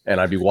me and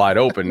I'd be wide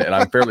open, and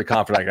I'm fairly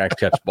confident I can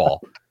catch the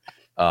ball.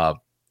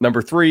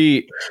 Number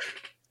three,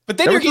 but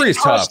then you're getting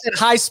crushed at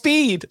high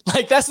speed.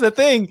 Like, that's the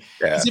thing.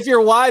 Yeah. Is if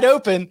you're wide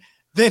open,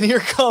 then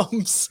here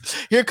comes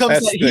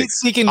that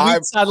heat-seeking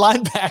weak side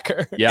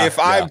linebacker. Yeah, if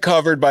I'm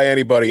covered by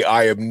anybody,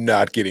 I am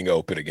not getting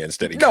open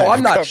against any. No,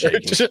 I'm not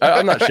shaking.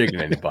 I'm not shaking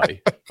anybody.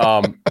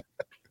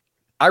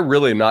 I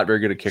really am not very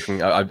good at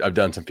kicking. I've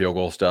done some field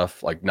goal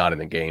stuff, like not in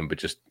the game, but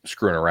just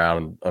screwing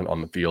around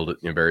on the field at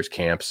various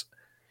camps.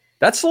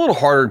 That's a little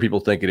harder than people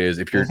think it is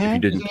if you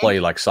didn't play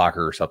like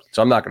soccer or something.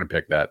 So I'm not going to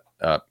pick that.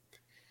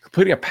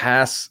 Completing a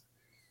pass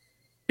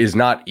is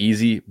not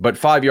easy, but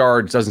 5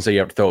 yards doesn't say you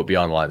have to throw it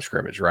beyond the line of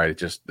scrimmage, right?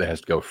 It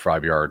has to go for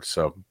 5 yards.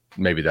 So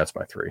maybe that's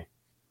my three.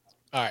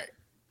 All right.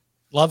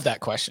 Love that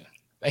question.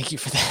 Thank you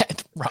for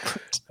that,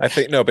 Robert.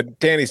 But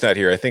Danny's not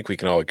here. I think we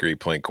can all agree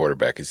playing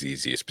quarterback is the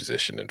easiest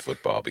position in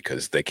football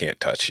because they can't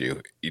touch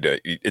you. You know,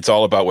 it's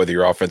all about whether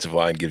your offensive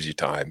line gives you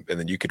time, and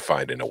then you could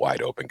find in a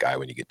wide open guy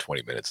when you get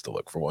 20 minutes to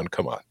look for one.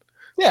 Come on.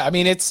 Yeah, I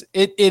mean, it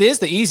is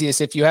the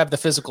easiest if you have the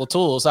physical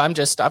tools.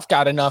 I've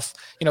got enough,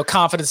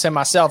 confidence in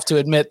myself to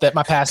admit that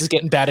my pass is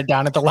getting batted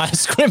down at the line of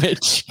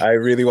scrimmage. I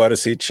really want to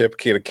see Chip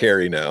get a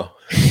carry now.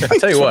 I'll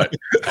tell you what,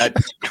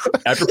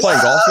 after playing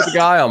golf with the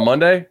guy on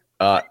Monday,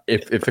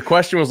 if the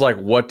question was like,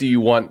 what do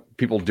you want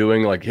people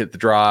doing, like hit the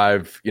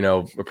drive,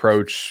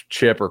 approach,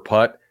 chip, or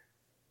putt,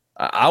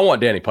 I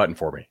want Danny putting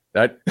for me.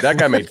 That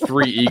guy made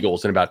 3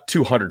 eagles and about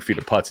 200 feet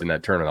of putts in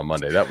that tournament on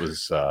Monday. That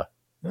was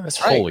that's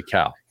holy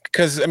cow.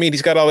 Because, I mean,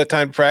 he's got all that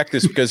time to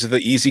practice because of the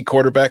easy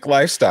quarterback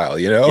lifestyle,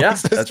 Yeah,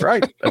 that's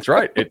right. That's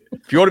right.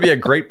 If you want to be a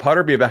great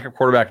putter, be a backup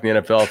quarterback in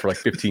the NFL for like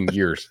 15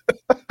 years.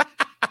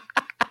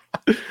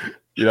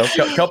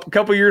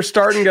 Couple years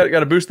starting, got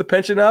to boost the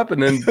pension up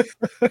and then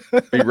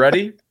be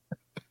ready.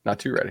 Not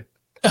too ready.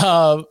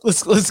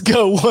 Let's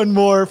go one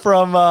more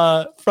from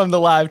the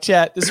live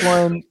chat. This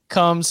one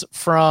comes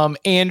from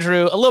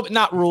Andrew, a little bit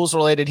not rules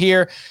related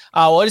here.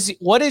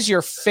 What is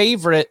your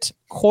favorite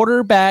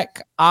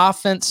quarterback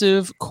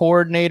offensive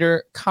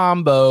coordinator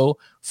combo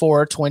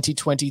for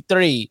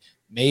 2023?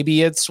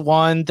 Maybe it's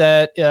one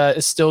that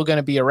is still going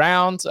to be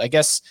around. I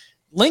guess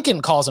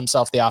Lincoln calls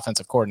himself the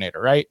offensive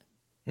coordinator, right?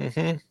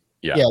 Mm-hmm.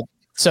 Yeah.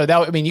 So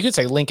you could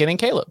say Lincoln and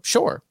Caleb.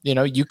 Sure.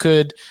 You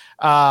could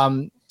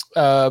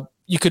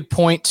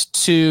point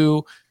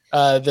to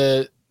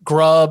the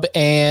Grubb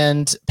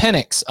and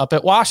Penix up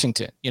at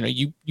Washington.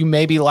 You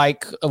maybe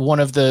like one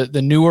of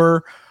the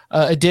newer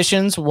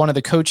additions, one of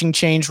the coaching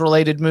change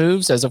related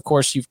moves, as of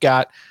course you've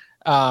got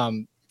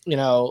Lil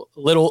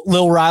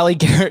Riley,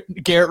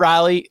 Garrett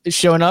Riley is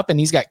showing up, and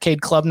he's got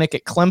Cade Klubnik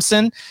at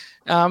Clemson.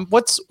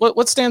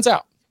 What stands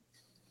out?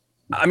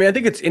 I mean, I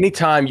think it's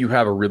anytime you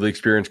have a really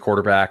experienced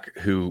quarterback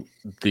who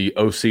the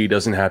OC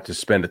doesn't have to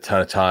spend a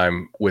ton of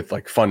time with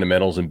like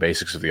fundamentals and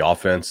basics of the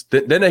offense,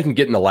 then they can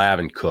get in the lab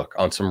and cook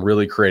on some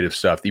really creative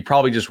stuff that you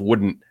probably just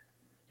wouldn't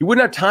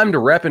have time to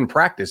rep in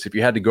practice if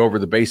you had to go over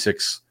the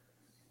basics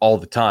all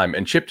the time.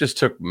 And Chip just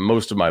took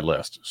most of my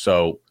list.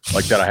 So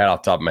like that I had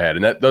off the top of my head.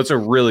 And those are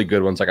really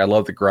good ones. Like I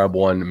love the Grubb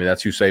one. I mean,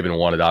 that's who Saban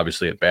wanted,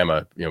 obviously, at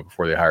Bama,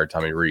 before they hired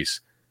Tommy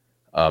Rees.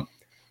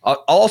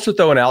 I'll also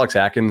throw in Alex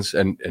Atkins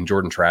and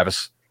Jordan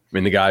Travis. I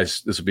mean, the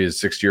guys, this will be his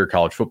 6th year of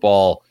college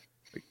football,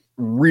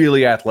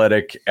 really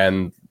athletic,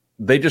 and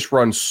they just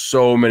run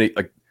so many,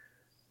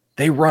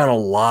 they run a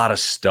lot of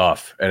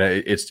stuff. And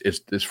it's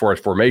as far as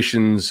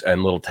formations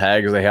and little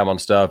tags they have on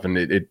stuff, and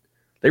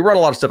they run a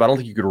lot of stuff I don't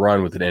think you could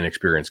run with an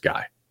inexperienced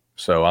guy.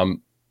 So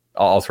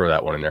I'll throw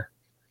that one in there.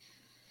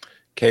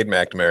 Cade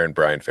McNamara and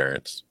Brian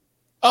Ferentz.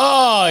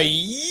 Oh,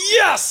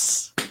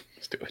 yes.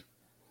 Let's do it.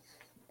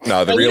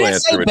 No, the real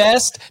answer would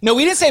best. No,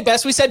 we didn't say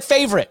best. We said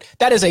favorite.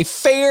 That is a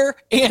fair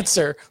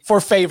answer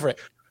for favorite.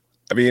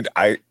 I mean,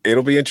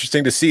 it'll be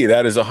interesting to see.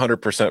 That is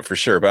 100% for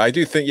sure. But I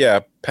do think,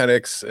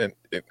 Penix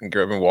and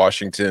Grubb in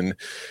Washington,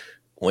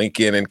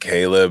 Lincoln and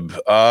Caleb.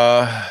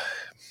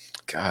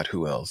 God,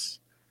 who else?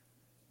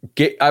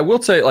 I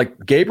will say,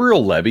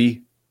 Gabriel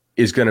Levy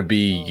is going to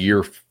be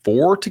year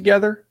 4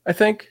 together, I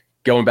think,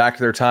 going back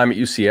to their time at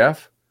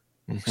UCF.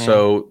 Mm-hmm.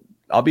 So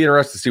I'll be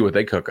interested to see what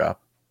they cook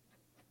up.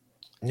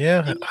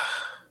 Yeah. I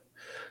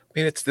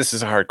mean, this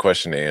is a hard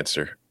question to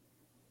answer.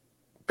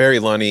 Barry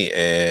Lunny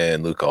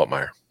and Luke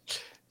Altmaier.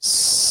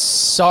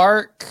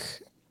 Sark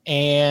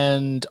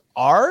and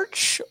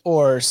Arch,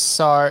 or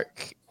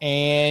Sark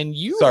and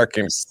you? Sark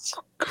and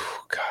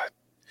God.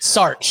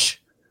 Sarch.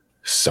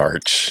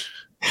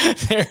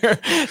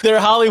 Their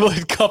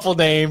Hollywood couple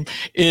name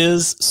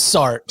is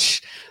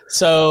Sarch.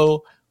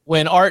 So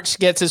when Arch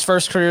gets his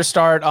first career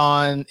start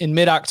in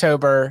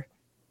mid-October,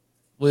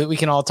 we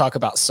can all talk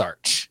about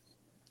Sarch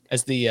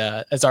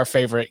as our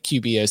favorite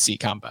QBOC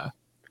combo.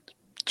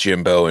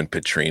 Jimbo and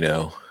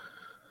Petrino.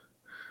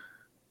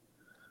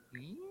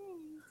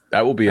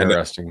 That will be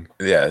interesting.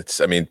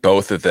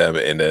 Both of them,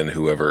 and then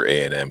whoever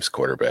A&M's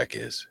quarterback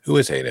is. Who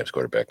is A&M's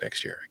quarterback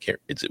next year?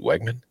 Is it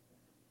Wegman?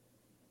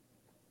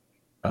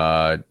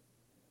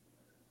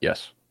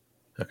 Yes.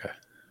 Okay.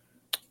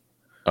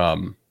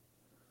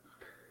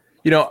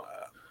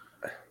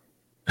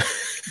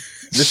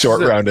 This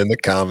short round in the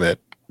comment.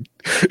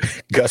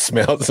 Gus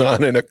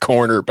Malzahn and a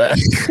cornerback.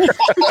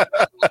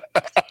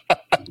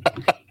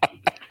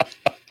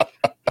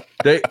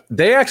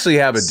 They actually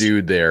have a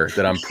dude there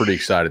that I'm pretty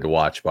excited to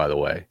watch, by the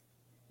way.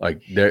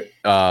 Like they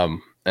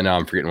and now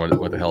I'm forgetting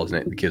what the hell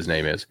the kid's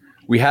name is.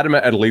 We had him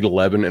at Elite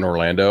 11 in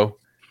Orlando,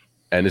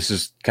 and this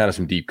is kind of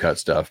some deep cut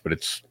stuff, but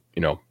it's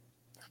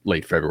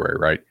late February,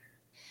 right?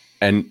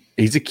 And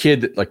he's a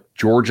kid that like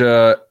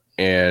Georgia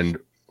and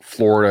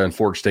Florida and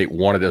Florida State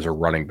wanted as a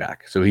running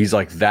back. So he's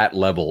like that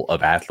level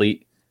of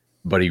athlete,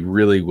 but he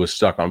really was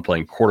stuck on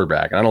playing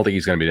quarterback. And I don't think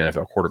he's going to be an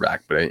NFL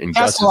quarterback, but in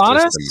Gus's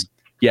system,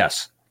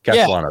 yes,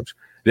 Castellanos.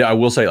 Yeah, I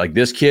will say like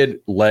this kid,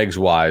 legs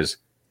wise,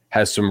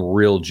 has some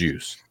real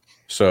juice.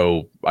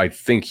 So I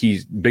think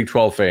Big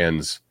 12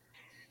 fans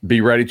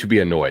be ready to be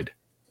annoyed.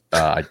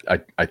 I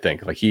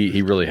think like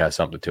he really has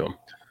something to him.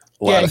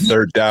 A lot of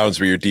third downs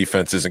where your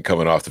defense isn't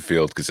coming off the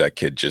field because that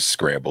kid just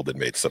scrambled and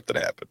made something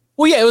happen.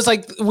 Well, yeah, it was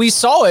like we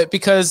saw it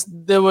because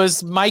there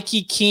was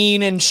Mikey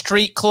Keene in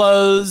street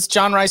clothes,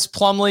 John Rice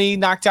Plumlee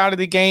knocked out of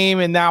the game,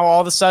 and now all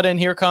of a sudden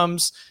here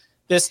comes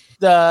this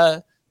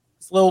very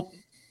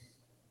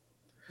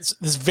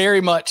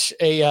much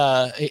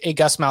a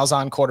Gus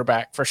Malzahn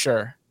quarterback for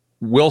sure.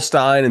 Will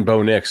Stein and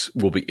Bo Nix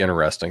will be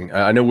interesting.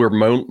 I know we're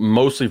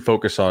mostly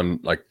focused on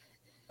like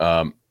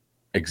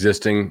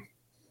existing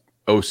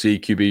OC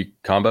QB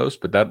combos,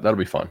 but that'll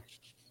be fun.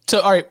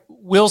 So, all right,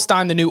 Will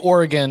Stein, the new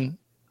Oregon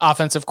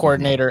offensive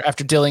coordinator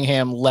after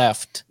Dillingham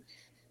left.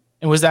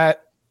 And was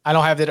that, I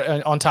don't have it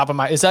on top of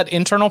is that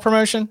internal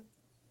promotion?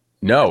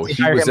 No,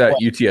 he was at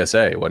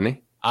UTSA, wasn't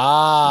he?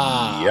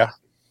 Ah. Yeah.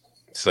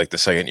 It's like the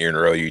second year in a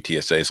row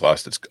UTSA's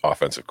lost its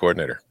offensive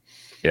coordinator.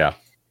 Yeah.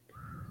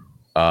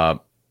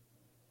 Producer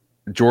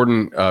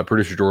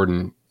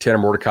Jordan, Tanner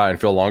Mordecai, and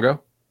Phil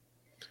Longo.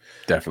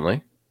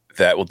 Definitely.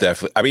 That will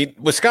definitely. I mean,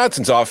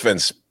 Wisconsin's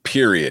offense,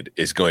 period,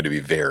 is going to be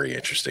very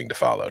interesting to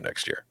follow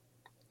next year.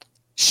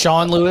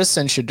 Sean Lewis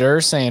and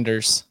Shadur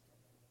Sanders.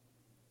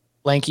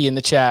 Lanky in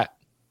the chat.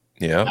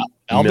 Yeah.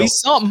 That'll be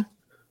something.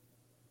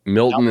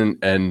 Milton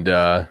and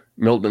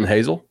Milton and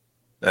Hazel.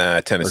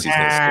 Tennessee's going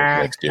to skip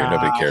next year.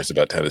 Nobody cares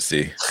about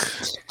Tennessee.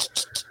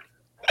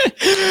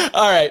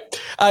 All right.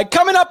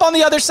 Coming up on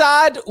the other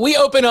side, we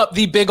open up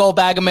the big old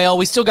bag of mail.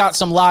 We still got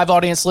some live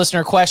audience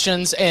listener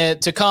questions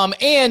to come,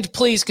 and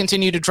please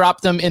continue to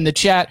drop them in the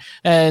chat.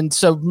 And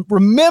so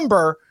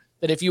remember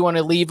that if you want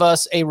to leave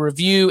us a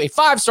review, a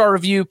 5-star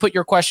review, put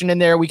your question in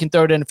there. We can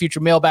throw it in a future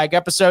mailbag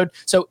episode.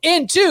 So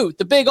into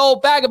the big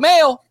old bag of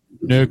mail.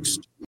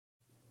 Next.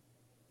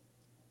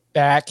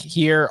 Back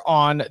here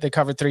on the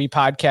Cover 3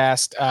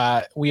 podcast.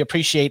 We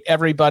appreciate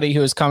everybody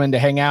who has come in to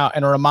hang out,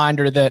 and a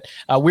reminder that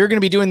we're going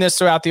to be doing this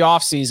throughout the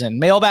off season.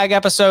 Mailbag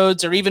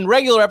episodes or even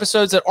regular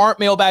episodes that aren't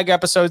mailbag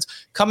episodes,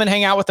 come and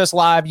hang out with us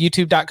live,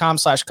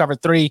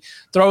 youtube.com/cover3.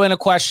 Throw in a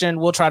question.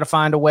 We'll try to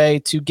find a way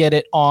to get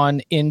it on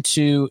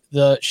into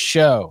the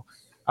show.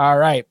 All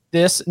right.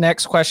 This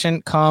next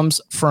question comes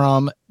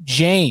from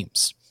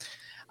James.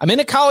 I'm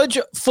in a college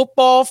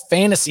football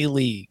fantasy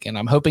league, and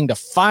I'm hoping to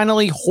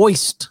finally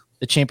hoist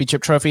the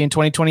championship trophy in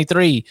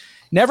 2023.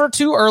 Never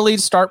too early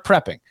to start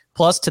prepping.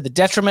 Plus, to the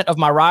detriment of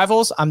my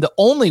rivals, I'm the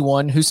only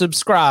one who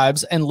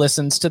subscribes and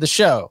listens to the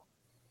show.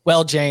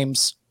 Well,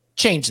 James,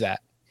 change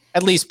that,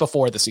 at least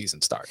before the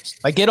season starts.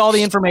 Like, get all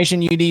the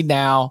information you need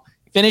now,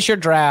 finish your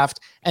draft,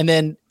 and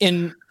then,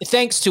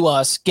 thanks to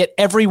us, get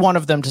every one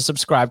of them to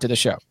subscribe to the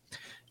show.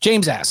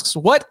 James asks,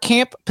 what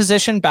camp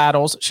position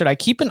battles should I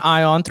keep an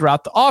eye on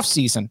throughout the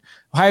offseason?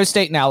 Ohio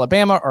State and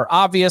Alabama are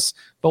obvious,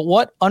 but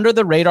what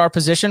under-the-radar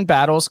position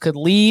battles could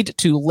lead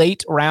to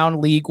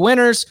late-round league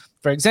winners?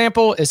 For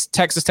example, is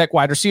Texas Tech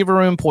wide receiver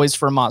room poised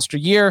for a monster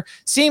year?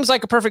 Seems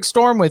like a perfect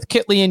storm with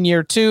Kitley in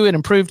year 2, an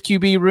improved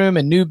QB room,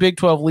 and new Big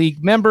 12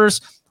 league members.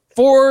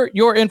 For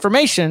your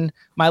information,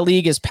 my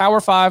league is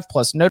Power 5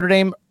 plus Notre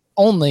Dame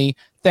only.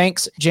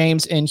 Thanks,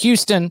 James in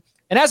Houston.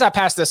 And as I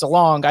passed this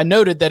along, I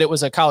noted that it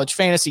was a college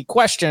fantasy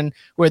question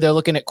where they're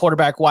looking at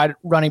quarterback,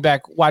 running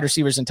back, wide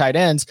receivers, and tight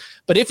ends.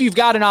 But if you've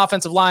got an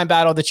offensive line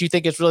battle that you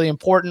think is really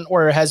important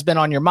or has been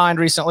on your mind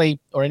recently,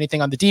 or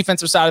anything on the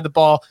defensive side of the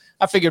ball,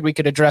 I figured we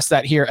could address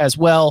that here as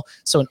well.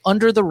 So an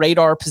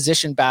under-the-radar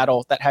position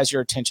battle that has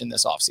your attention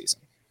this offseason.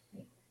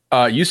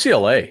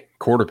 UCLA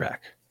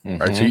quarterback.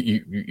 Right, so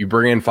you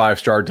bring in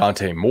 5-star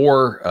Dante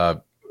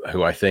Moore,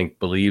 who I think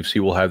believes he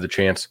will have the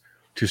chance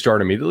to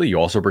start immediately. You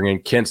also bring in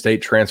Kent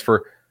State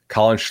transfer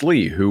Colin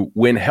Schlee, who,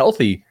 when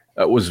healthy,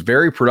 was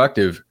very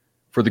productive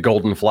for the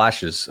Golden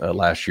Flashes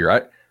last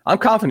year. I'm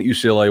confident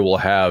UCLA will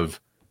have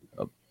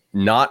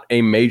not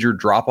a major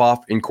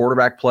drop-off in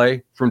quarterback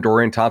play from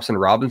Dorian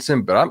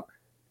Thompson-Robinson, but I'm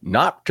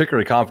not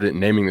particularly confident in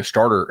naming the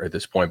starter at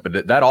this point.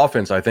 But that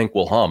offense, I think,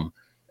 will hum.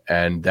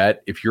 And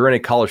that, if you're in a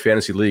college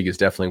fantasy league, is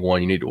definitely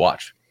one you need to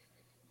watch.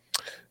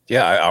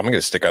 Yeah, I'm going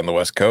to stick on the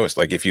West Coast.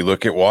 Like, if you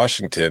look at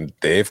Washington,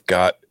 they've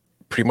got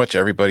pretty much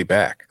everybody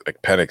back.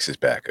 Like, Penix is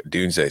back.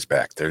 Dunze's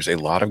back. There's a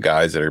lot of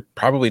guys that are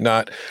probably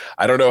not –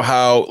 I don't know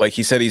how – like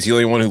he said, he's the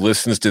only one who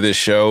listens to this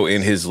show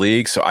in his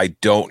league, so I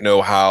don't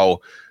know how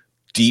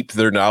deep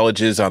their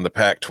knowledge is on the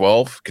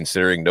Pac-12,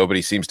 considering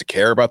nobody seems to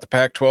care about the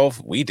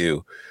Pac-12. We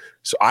do.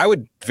 So I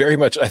would very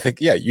much, I think,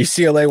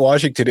 UCLA,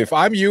 Washington. If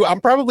I'm you,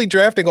 I'm probably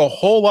drafting a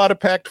whole lot of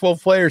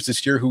Pac-12 players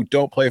this year who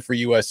don't play for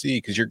USC,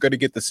 because you're going to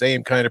get the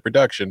same kind of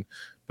production,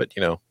 but,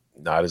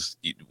 not as,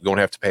 you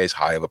won't have to pay as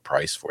high of a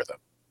price for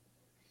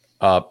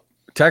them.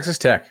 Texas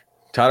Tech,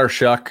 Tyler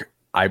Shuck,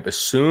 I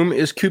assume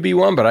is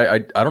QB1, but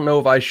I don't know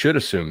if I should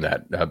assume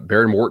that.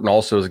 Barry Morton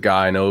also is a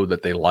guy I know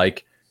that they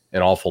like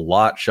an awful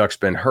lot. Shuck's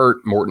been hurt.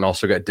 Morton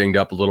also got dinged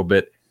up a little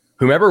bit.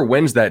 Whomever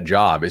wins that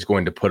job is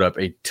going to put up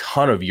a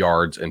ton of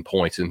yards and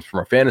points. And from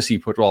a fantasy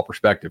football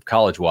perspective,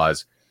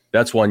 college-wise,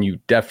 that's one you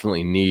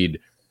definitely need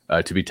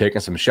to be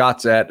taking some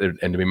shots at and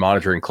to be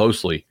monitoring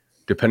closely,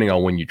 depending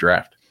on when you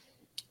draft.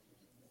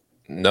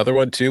 Another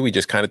one, too, we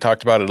just kind of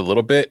talked about it a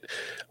little bit.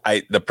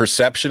 The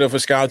perception of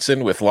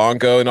Wisconsin with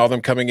Longo and all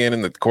them coming in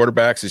and the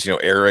quarterbacks is,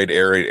 air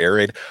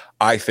raid.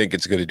 I think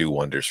it's going to do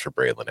wonders for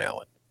Braylon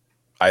Allen.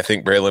 I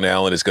think Braylon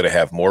Allen is going to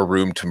have more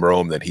room to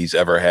roam than he's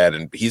ever had.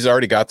 And he's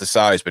already got the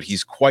size, but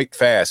he's quite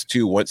fast,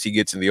 too, once he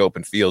gets in the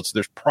open field. So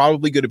there's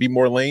probably going to be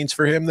more lanes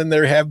for him than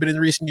there have been in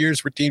recent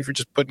years for teams for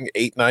just putting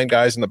 8-9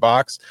 guys in the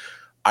box.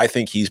 I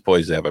think he's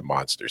poised to have a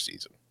monster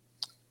season.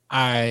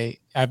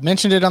 I've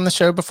mentioned it on the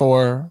show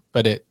before,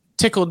 but it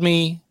tickled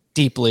me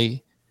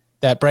deeply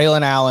that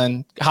Braylon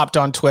Allen hopped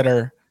on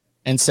Twitter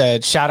and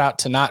said, shout out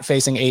to not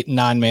facing 8 and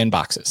 9 man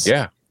boxes.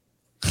 Yeah.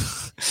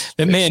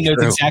 The man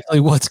knows exactly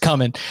what's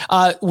coming.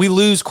 We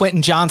lose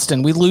Quentin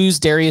Johnston. We lose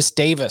Darius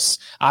Davis.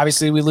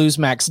 Obviously, we lose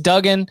Max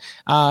Duggan.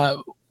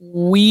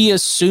 We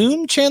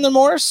assume Chandler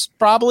Morris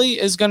probably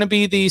is going to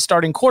be the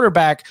starting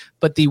quarterback,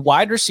 but the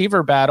wide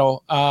receiver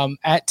battle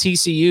at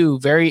TCU,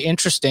 very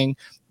interesting.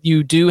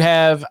 You do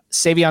have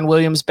Savion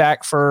Williams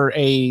back for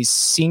a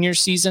senior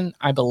season,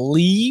 I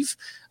believe.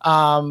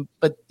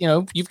 But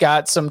you've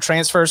got some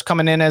transfers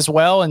coming in as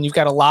well, and you've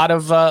got a lot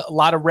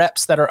of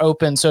reps that are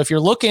open. So if you're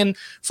looking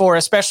for,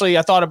 especially,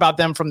 I thought about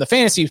them from the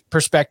fantasy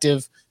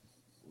perspective,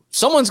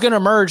 someone's going to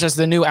emerge as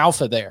the new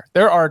alpha there.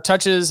 There are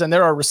touches and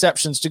there are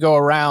receptions to go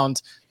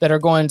around that are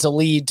going to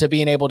lead to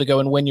being able to go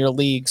and win your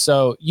league.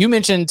 So you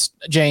mentioned,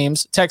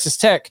 James, Texas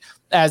Tech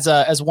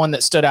as one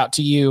that stood out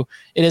to you.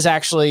 It is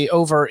actually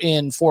over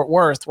in Fort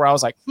Worth, where I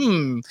was like,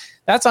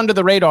 that's under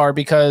the radar,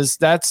 because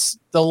that's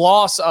the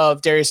loss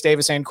of Darius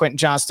Davis and Quentin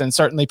Johnston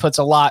certainly puts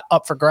a lot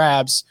up for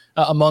grabs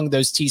among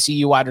those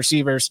TCU wide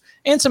receivers,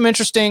 and some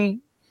interesting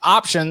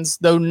options,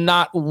 though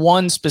not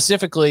one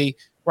specifically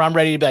where I'm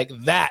ready to be like,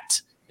 that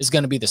is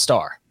going to be the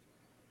star.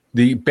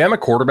 The Bama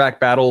quarterback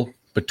battle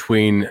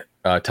between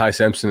Ty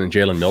Simpson and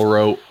Jalen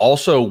Milroe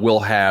also will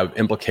have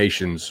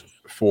implications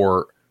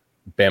for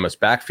Bama's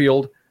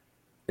backfield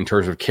in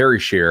terms of carry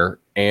share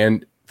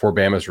and for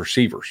Bama's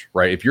receivers,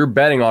 right? If you're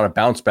betting on a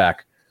bounce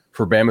back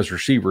for Bama's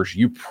receivers,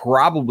 you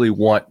probably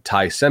want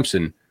Ty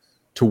Simpson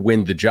to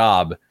win the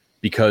job,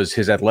 because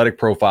his athletic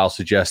profile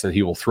suggests that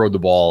he will throw the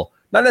ball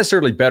not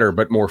necessarily better,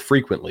 but more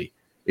frequently.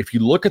 If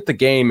you look at the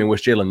game in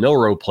which Jalen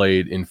Milroe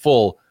played in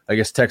full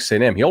against Texas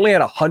A&M, he only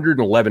had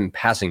 111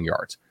 passing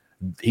yards.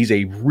 He's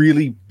a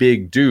really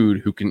big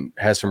dude who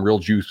has some real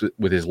juice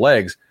with his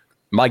legs.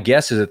 My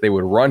guess is that they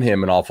would run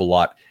him an awful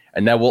lot,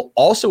 and that will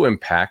also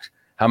impact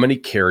how many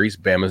carries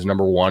Bama's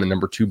number 1 and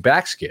number 2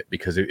 backs get,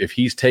 because if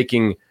he's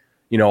taking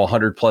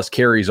 100 plus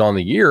carries on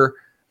the year,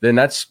 then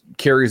that's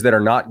carries that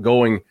are not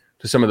going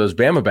to some of those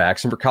Bama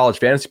backs. And for college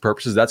fantasy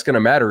purposes, that's going to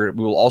matter. It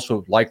will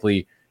also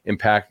likely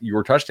impact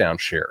your touchdown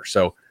share.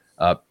 So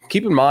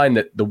keep in mind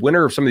that the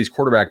winner of some of these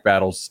quarterback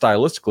battles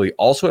stylistically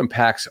also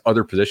impacts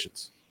other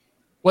positions.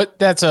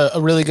 That's a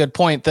really good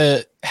point.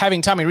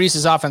 Having Tommy Rees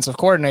as offensive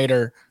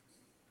coordinator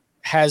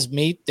has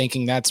me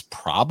thinking that's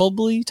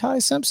probably Ty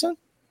Simpson.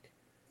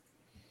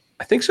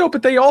 I think so,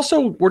 but they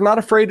also were not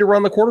afraid to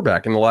run the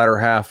quarterback in the latter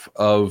half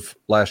of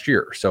last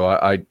year. So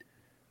I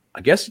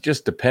guess it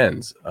just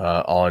depends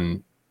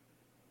on.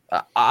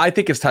 I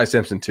think it's Ty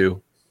Simpson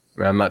too.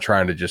 mean, I'm not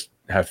trying to just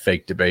have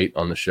fake debate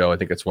on the show. I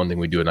think that's one thing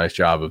we do a nice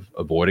job of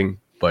avoiding,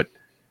 but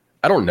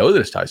I don't know that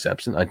it's Ty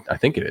Simpson. I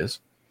think it is.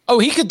 Oh,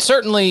 he could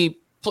certainly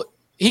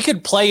he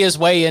could play his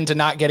way into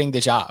not getting the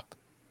job.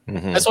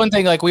 Mm-hmm. That's one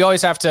thing. Like, we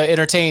always have to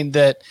entertain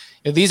that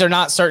these are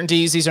not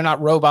certainties. These are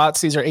not robots.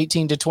 These are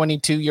 18 to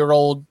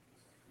 22-year-old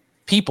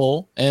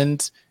people.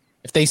 And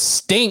if they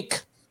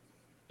stink,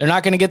 they're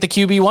not going to get the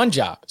QB1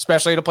 job,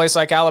 especially at a place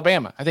like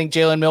Alabama. I think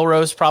Jalen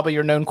Milroe is probably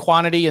your known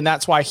quantity, and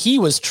that's why he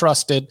was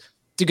trusted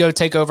to go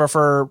take over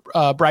for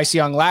Bryce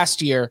Young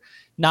last year,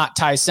 not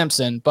Ty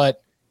Simpson.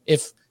 But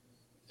if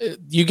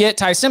you get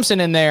Ty Simpson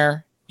in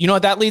there, you know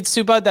what that leads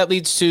to, Bud? That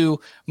leads to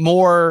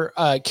more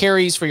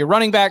carries for your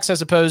running backs as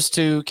opposed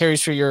to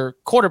carries for your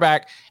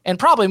quarterback, and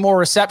probably more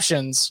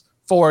receptions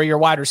for your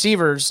wide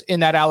receivers in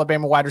that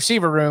Alabama wide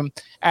receiver room.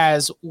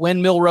 As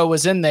when Milroe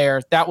was in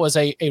there, that was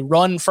a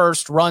run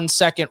first, run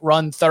second,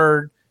 run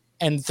third,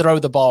 and throw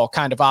the ball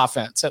kind of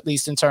offense, at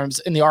least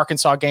in the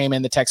Arkansas game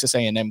and the Texas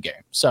A&M game.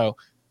 So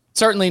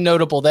certainly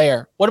notable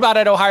there. What about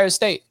at Ohio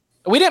State?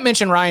 We didn't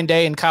mention Ryan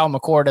Day and Kyle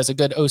McCord as a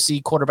good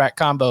OC quarterback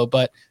combo,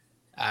 but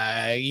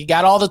you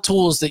got all the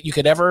tools that you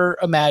could ever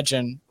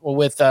imagine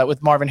with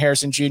Marvin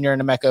Harrison Jr.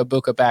 and Emeka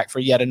Egbuka back for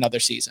yet another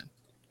season.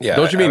 Yeah,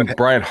 don't you mean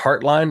Brian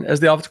Hartline as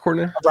the offensive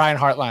coordinator? Brian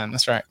Hartline,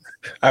 that's right.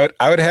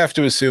 I would have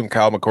to assume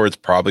Kyle McCord's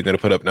probably going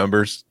to put up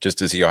numbers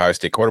just as the Ohio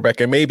State quarterback,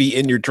 and maybe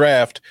in your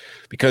draft,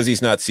 because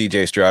he's not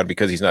C.J. Stroud,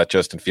 because he's not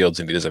Justin Fields,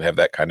 and he doesn't have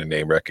that kind of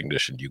name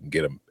recognition, you can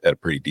get him at a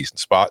pretty decent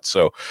spot.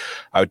 So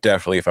I would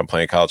definitely, if I'm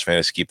playing college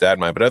fantasy, keep that in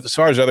mind. But as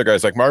far as other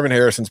guys, like Marvin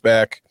Harrison's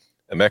back,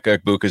 Emeka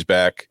Egbuka's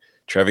back,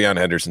 Trevion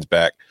Henderson's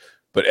back.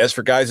 But as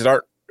for guys that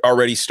aren't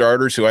already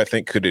starters who I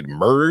think could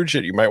emerge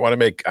that you might want to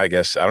make, I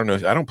guess, I don't know.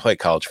 I don't play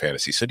college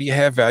fantasy. So do you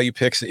have value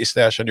picks that you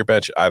stash on your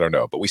bench? I don't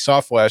know. But we saw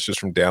flashes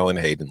from Dallin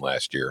Hayden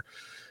last year.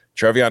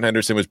 Trevion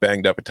Henderson was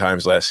banged up at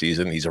times last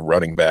season. He's a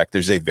running back.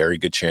 There's a very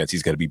good chance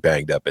he's going to be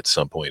banged up at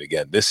some point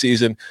again this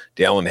season.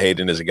 Dallin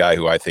Hayden is a guy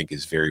who I think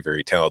is very,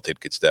 very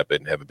talented, could step in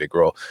and have a big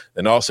role.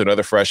 And also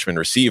another freshman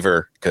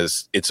receiver,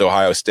 because it's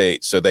Ohio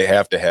State, so they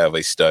have to have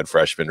a stud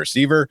freshman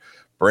receiver.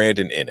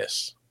 Brandon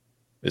Inniss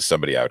is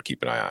somebody I would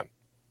keep an eye on.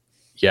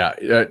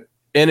 Yeah,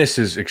 Inniss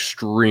is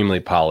extremely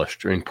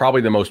polished. I mean, probably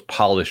the most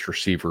polished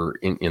receiver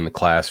in the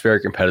class. Very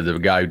competitive, a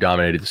guy who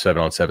dominated the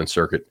 7-on-7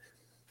 circuit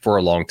for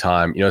a long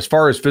time. You know, as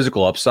far as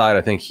physical upside,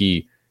 I think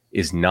he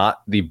is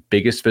not the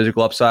biggest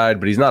physical upside,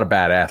 but he's not a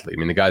bad athlete. I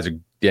mean, the guy's a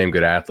damn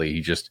good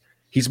athlete.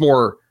 He's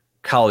more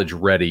college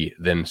ready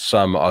than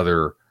some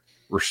other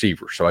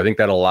receivers. So I think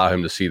that'll allow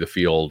him to see the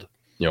field,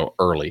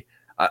 early.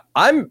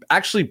 I'm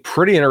actually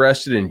pretty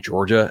interested in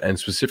Georgia and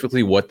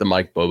specifically what the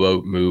Mike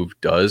Bobo move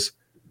does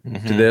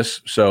to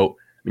this. So, I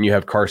mean, you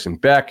have Carson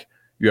Beck,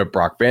 you have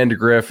Brock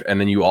Vandegrift, and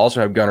then you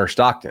also have Gunnar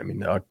Stockton. I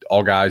mean,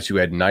 all guys who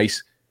had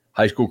nice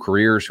high school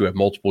careers, who have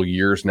multiple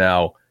years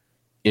now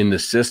in the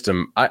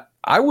system.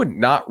 I would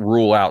not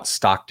rule out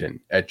Stockton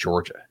at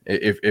Georgia.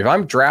 If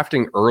I'm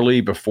drafting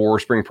early before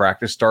spring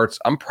practice starts,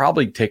 I'm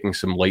probably taking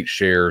some late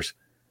shares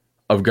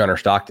of Gunnar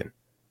Stockton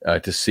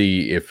to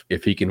see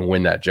if he can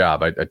win that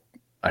job.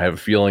 I have a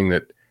feeling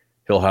that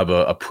he'll have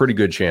a pretty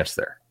good chance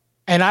there.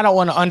 And I don't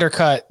want to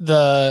undercut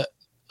the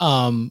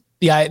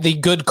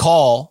good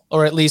call,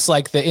 or at least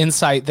like the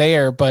insight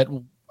there, but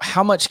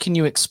how much can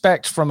you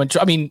expect from a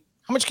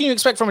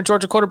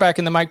Georgia quarterback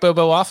in the Mike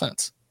Bobo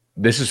offense?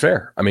 This is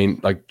fair. I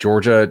mean, like,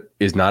 Georgia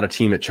is not a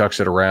team that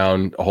chucks it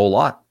around a whole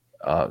lot.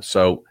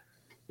 So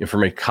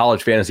from a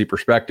college fantasy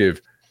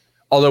perspective,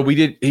 although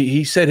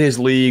he said his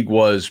league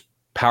was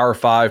Power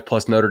 5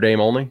 plus Notre Dame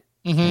only.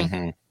 Mm-hmm. I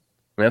mean,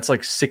 that's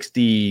like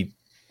 60.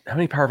 How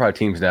many Power 5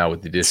 teams now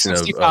with the addition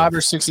 65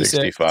 or 66?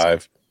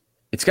 65.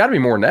 It's got to be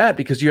more than that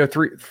because you have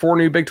 4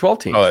 new Big 12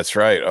 teams. Oh, that's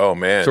right. Oh,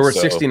 man. So we're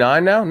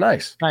 69 now?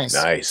 Nice.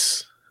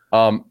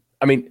 I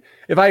mean,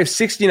 if I have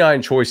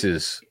 69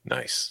 choices,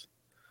 nice.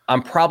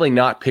 I'm probably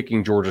not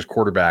picking Georgia's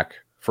quarterback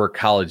for a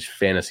college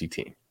fantasy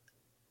team.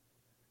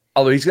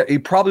 Although he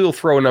probably will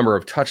throw a number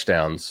of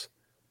touchdowns.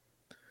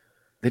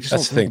 That's the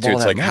thing, too.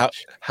 It's like,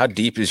 how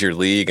deep is your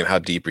league and how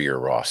deep are your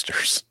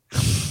rosters?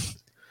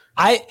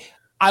 I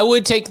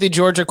would take the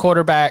Georgia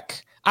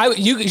quarterback.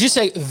 You just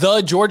say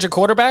the Georgia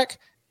quarterback.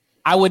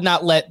 I would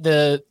not let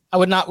 30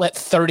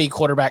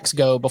 quarterbacks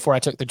go before I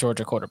took the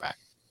Georgia quarterback.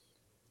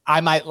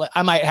 I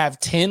might have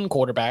 10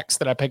 quarterbacks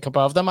that I pick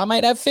above them. I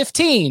might have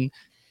 15,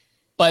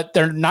 but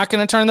they're not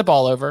going to turn the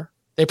ball over.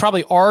 They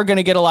probably are going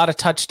to get a lot of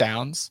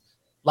touchdowns.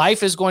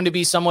 Life is going to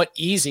be somewhat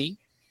easy.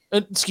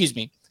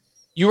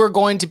 You are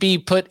going to be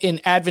put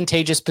in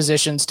advantageous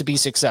positions to be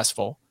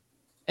successful.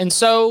 And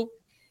so,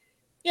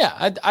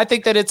 yeah, I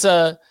think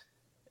that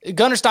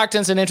Gunnar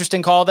Stockton's an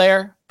interesting call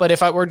there, but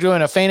if I were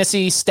doing a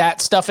fantasy stat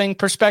stuffing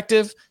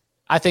perspective,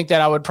 I think that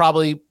I would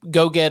probably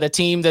go get a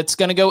team that's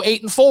going to go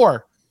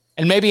 8-4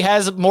 and maybe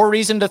has more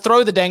reason to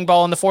throw the dang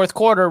ball in the fourth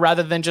quarter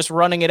rather than just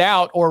running it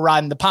out or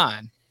riding the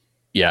pine.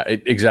 Yeah,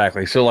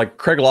 exactly. So like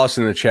Craig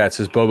Lawson in the chat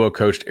says, Bobo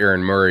coached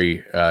Aaron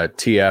Murray.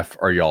 TF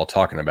are y'all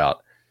talking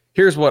about?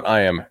 Here's what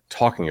I am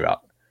talking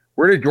about.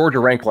 Where did Georgia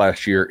rank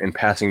last year in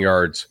passing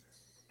yards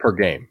per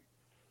game?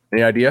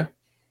 Any idea?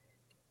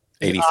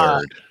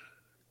 83rd.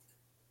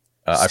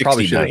 I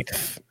probably should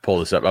pull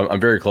this up.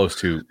 I'm very close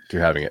to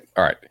having it.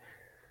 All right.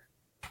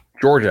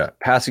 Georgia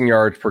passing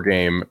yards per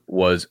game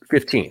was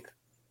 15th.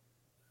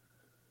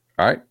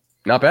 All right.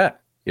 Not bad.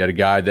 You had a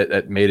guy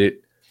that made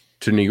it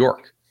to New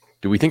York.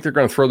 Do we think they're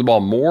going to throw the ball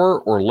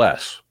more or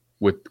less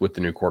with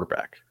the new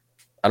quarterback?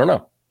 I don't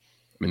know.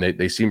 I mean,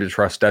 they seem to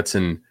trust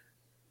Stetson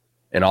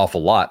an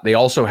awful lot. They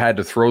also had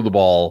to throw the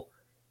ball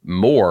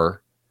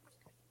more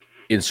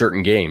in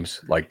certain games,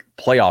 like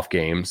playoff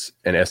games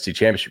and SC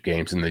championship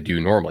games, than they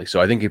do normally. So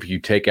I think if you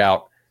take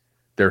out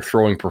their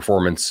throwing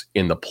performance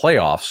in the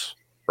playoffs,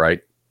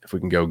 right? If we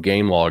can go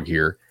game log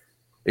here,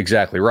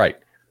 exactly right.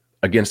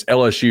 Against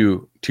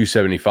LSU,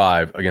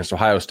 275. Against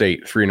Ohio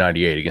State,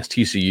 398. Against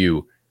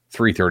TCU,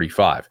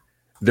 335.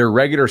 Their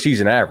regular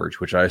season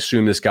average, which I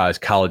assume this guy's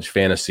college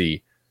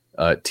fantasy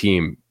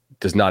team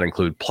does not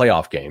include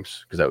playoff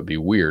games because that would be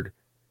weird.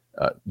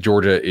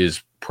 Georgia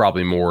is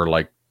probably more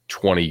like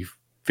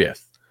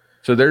 25th.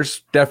 So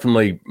there's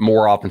definitely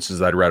more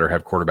offenses I'd rather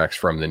have quarterbacks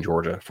from than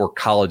Georgia for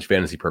college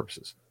fantasy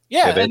purposes.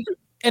 Yeah.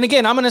 And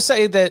again, I'm going to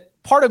say that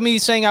part of me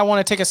saying I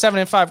want to take a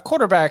 7-5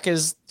 quarterback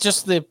is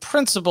just the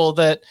principle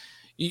that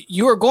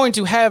you are going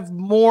to have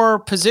more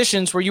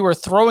positions where you are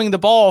throwing the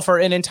ball for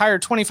an entire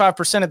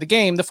 25% of the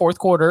game, the fourth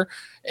quarter,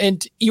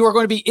 and you are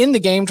going to be in the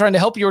game trying to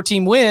help your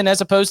team win as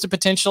opposed to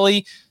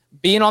potentially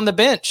being on the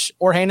bench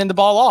or handing the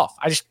ball off.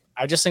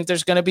 I just think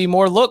there's going to be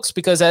more looks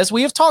because, as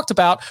we have talked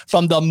about,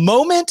 from the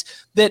moment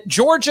that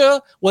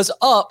Georgia was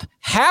up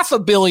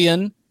 $500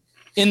 million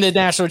in the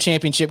national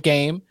championship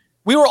game,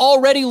 we were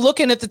already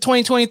looking at the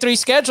 2023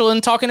 schedule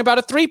and talking about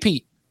a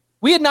three-peat.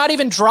 We had not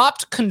even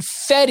dropped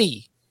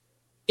confetti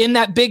in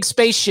that big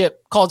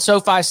spaceship called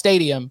SoFi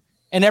Stadium,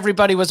 and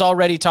everybody was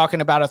already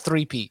talking about a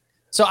three-peat.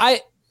 So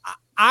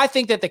I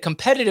think that the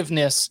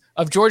competitiveness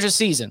of Georgia's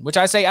season, which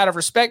I say out of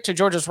respect to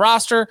Georgia's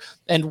roster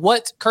and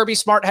what Kirby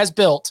Smart has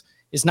built,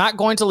 is not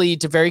going to lead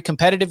to very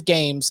competitive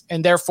games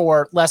and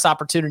therefore less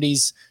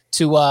opportunities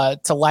to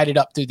light it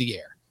up through the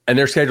air. And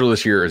their schedule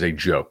this year is a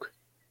joke,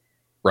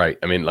 right?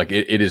 I mean, like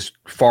it is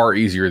far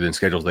easier than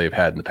schedules they've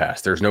had in the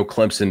past. There's no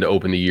Clemson to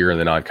open the year in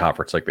the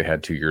non-conference like they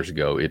had 2 years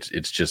ago.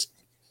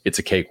 It's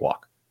a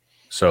cakewalk.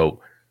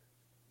 So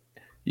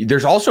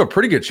there's also a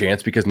pretty good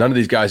chance, because none of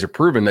these guys have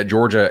proven, that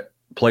Georgia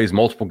plays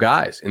multiple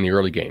guys in the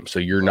early game. So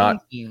you're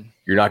not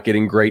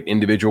getting great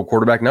individual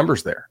quarterback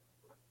numbers there.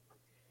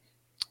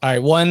 All right,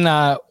 one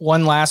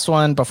last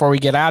one before we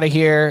get out of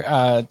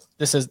here.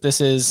 This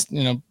is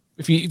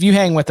if you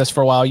hang with us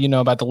for a while, you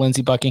know about the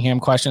Lindsey Buckingham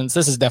questions.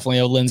 This is definitely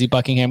a Lindsey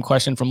Buckingham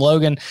question from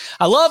Logan.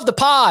 I love the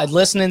pod,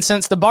 listening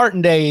since the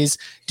Barton days.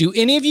 Do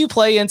any of you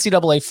play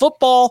NCAA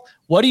football?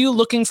 What are you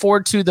looking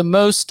forward to the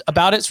most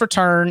about its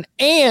return?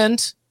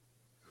 And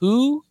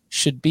who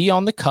should be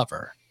on the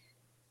cover?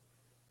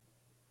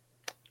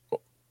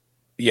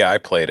 Yeah, I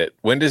played it.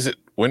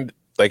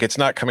 It's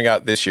not coming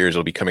out this year,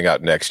 it'll be coming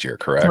out next year,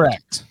 correct?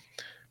 Correct.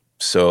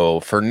 So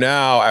for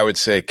now, I would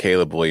say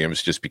Caleb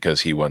Williams, just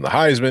because he won the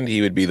Heisman,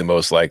 he would be the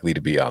most likely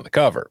to be on the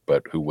cover.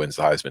 But who wins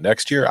the Heisman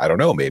next year? I don't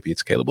know. Maybe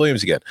it's Caleb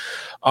Williams again.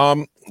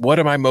 What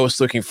am I most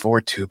looking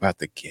forward to about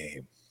the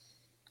game?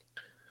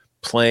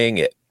 Playing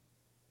it.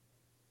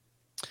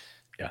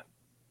 Yeah.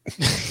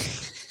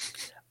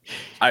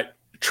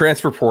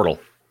 Transfer portal.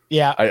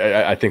 Yeah.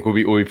 I think will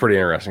be pretty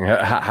interesting.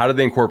 How do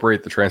they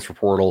incorporate the transfer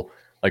portal?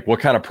 Like, what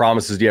kind of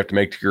promises do you have to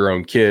make to your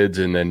own kids,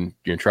 and then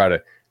try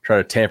to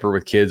tamper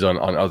with kids on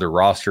other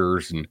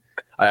rosters? And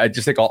I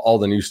just think all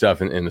the new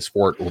stuff in the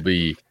sport will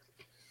be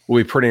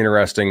pretty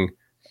interesting.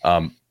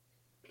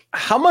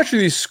 How much are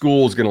these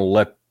schools going to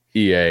let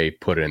EA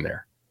put in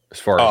there as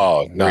far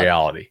as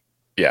reality?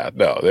 Yeah,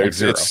 no,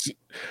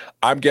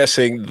 I'm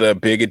guessing the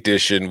big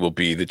addition will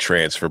be the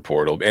transfer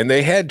portal. And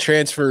they had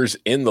transfers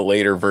in the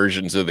later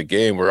versions of the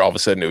game where all of a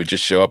sudden it would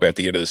just show up at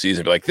the end of the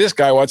season, be like, this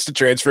guy wants to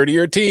transfer to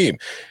your team.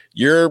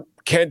 You're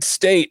Kent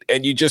State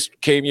and you just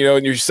came,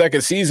 in your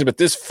second season, but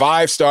this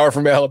 5-star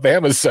from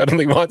Alabama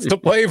suddenly wants to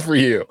play for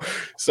you.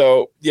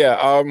 So,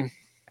 yeah,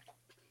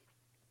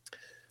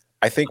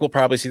 I think we'll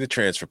probably see the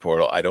transfer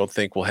portal. I don't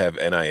think we'll have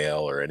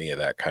NIL or any of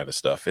that kind of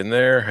stuff in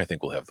there. I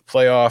think we'll have the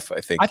playoff.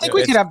 I think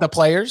we could have the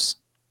players.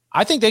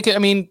 I think they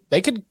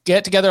could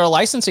get together a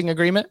licensing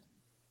agreement.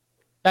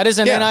 That is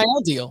an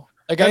NIL deal.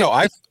 Okay?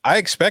 I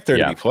expect there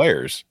to be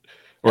players,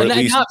 or at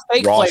least not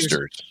fake rosters.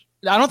 Players.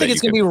 I don't think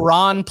it's going to be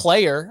Ron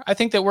player. I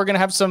think that we're going to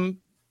have some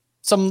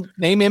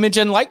name, image,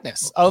 and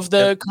likeness of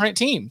the current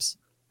teams.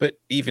 But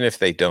even if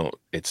they don't,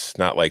 it's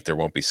not like there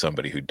won't be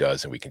somebody who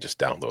does, and we can just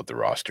download the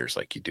rosters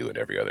like you do in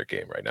every other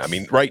game right now. I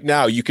mean, right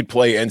now you could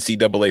play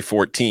NCAA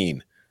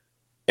 14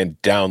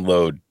 and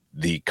download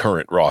the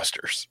current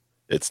rosters.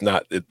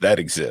 That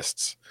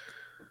exists.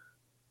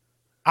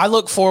 I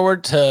look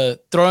forward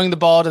to throwing the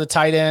ball to the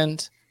tight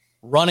end,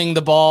 running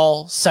the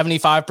ball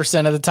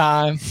 75% of the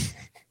time,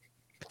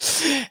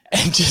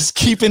 and just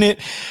keeping it,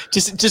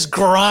 just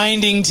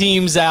grinding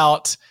teams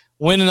out,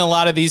 winning a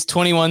lot of these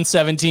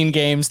 21-17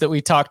 games that we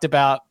talked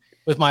about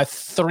with my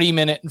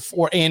 3-minute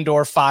or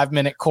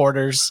 5-minute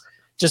quarters.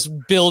 just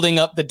building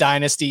up the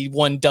dynasty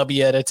 1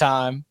 W at a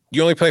time.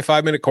 You only play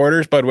 5-minute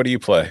quarters, bud. What do you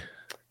play?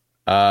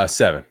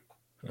 7.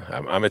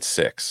 I'm at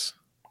 6.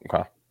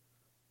 Okay.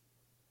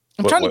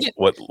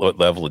 What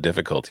level of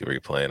difficulty were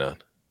you playing on?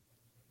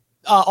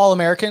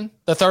 All-American,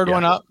 the third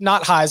one up,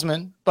 not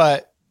Heisman,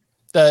 but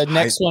the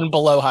next one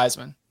below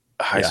Heisman.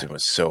 Heisman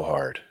was so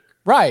hard.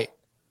 Right.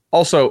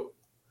 Also,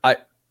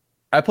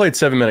 I played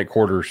 7-minute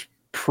quarters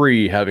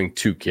pre having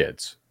 2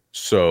 kids.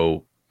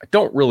 So I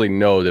don't really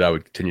know that I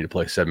would continue to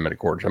play 7-minute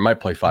quarters. I might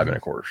play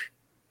 5-minute quarters.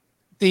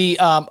 The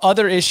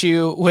other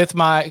issue with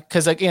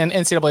because again,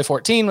 NCAA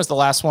 14 was the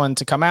last one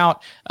to come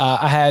out.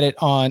 I had it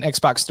on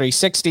Xbox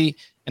 360,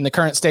 and the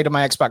current state of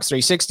my Xbox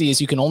 360 is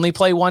you can only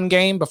play 1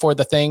 game before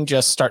the thing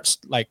just starts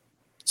like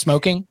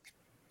smoking.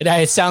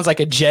 It sounds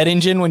like a jet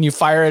engine when you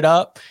fire it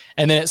up,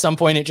 and then at some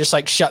point it just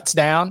like shuts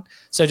down.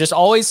 So just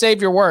always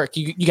save your work.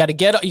 You got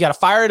to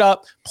fire it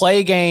up, play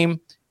a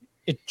game,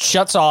 it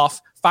shuts off,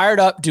 fire it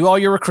up, do all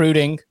your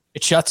recruiting,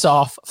 it shuts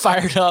off,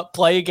 fire it up,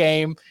 play a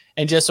game,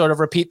 and just sort of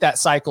repeat that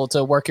cycle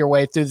to work your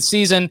way through the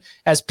season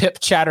as Pip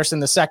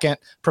Chatterson II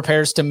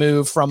prepares to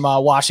move from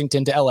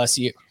Washington to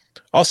LSU.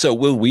 Also,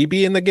 will we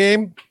be in the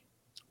game?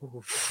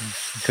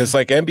 Because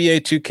like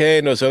NBA 2K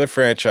and those other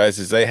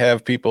franchises, they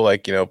have people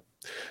like,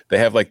 they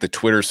have like the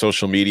Twitter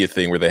social media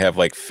thing where they have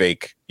like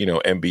fake,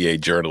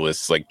 NBA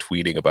journalists like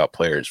tweeting about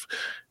players.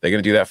 They're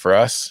going to do that for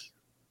us?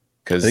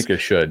 Because I think it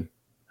should.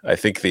 I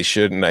think they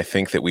should, and I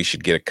think that we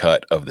should get a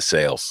cut of the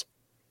sales.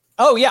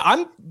 Oh yeah,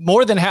 I'm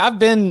more than I've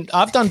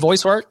done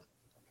voice work.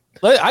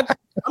 I'm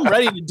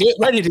ready to do it,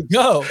 ready to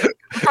go.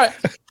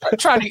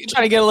 Trying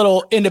to get a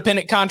little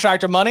independent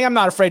contractor money. I'm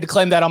not afraid to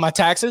claim that on my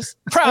taxes.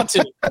 Proud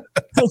to.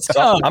 Let's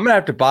go. I'm gonna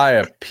have to buy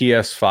a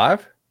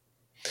PS5.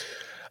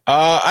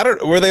 I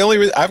don't. Were they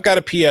only? I've got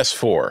a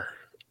PS4.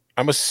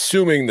 I'm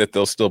assuming that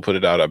they'll still put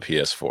it out on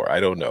PS4. I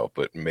don't know,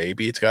 but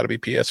maybe it's got to be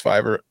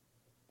PS5 or.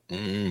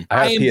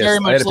 I am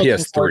very much looking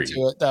forward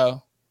to it,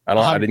 though.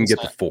 I didn't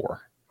get the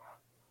 4.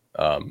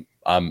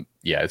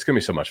 It's gonna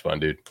be so much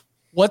fun, dude.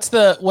 What's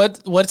the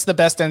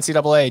best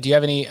NCAA? Do you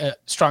have any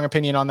strong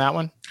opinion on that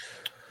one?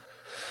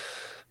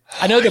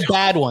 I know the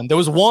bad one. There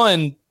was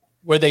one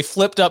where they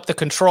flipped up the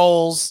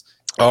controls.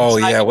 Oh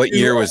yeah, what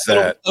year was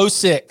that?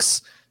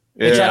 06.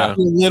 Yeah, a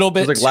little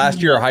bit. It was like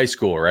last year of high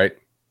school, right?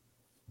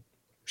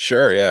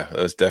 Sure, yeah,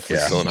 I was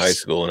definitely still in high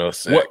school in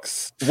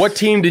 06. What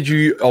team did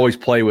you always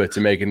play with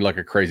to make it like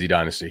a crazy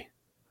dynasty?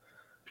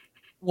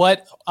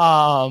 What?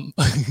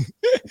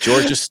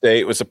 Georgia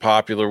State was a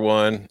popular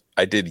one.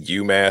 I did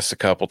UMass a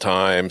couple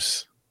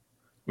times.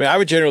 I mean, I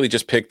would generally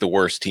just pick the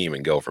worst team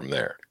and go from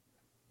there.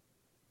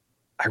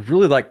 I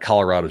really like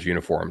Colorado's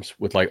uniforms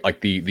with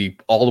like the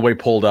all the way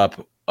pulled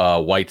up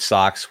white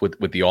socks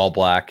with the all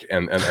black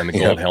and the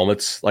gold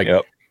helmets. Like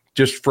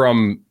just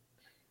from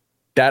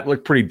that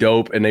looked pretty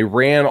dope. And they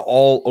ran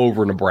all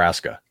over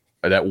Nebraska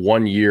that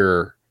 1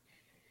 year.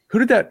 Who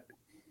did that?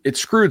 It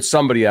screwed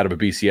somebody out of a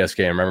BCS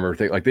game. I remember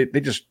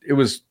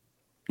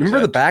remember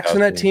the backs in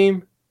that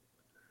team?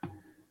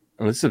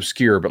 And this is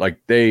obscure, but like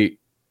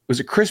was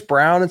it Chris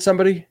Brown and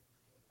somebody?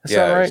 That's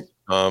that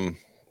right?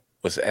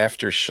 Was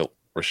after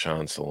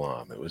Rashawn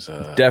Salam. It was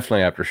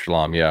definitely after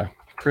Salam. Yeah.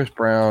 Chris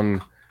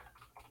Brown,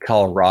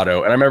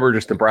 Colorado. And I remember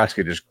just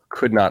Nebraska just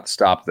could not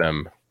stop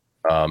them.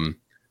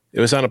 It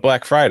was on a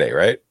Black Friday,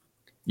 right?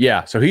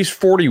 Yeah. So he's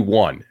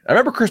 41. I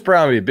remember Chris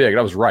Brown would be big.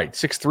 I was right.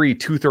 6'3",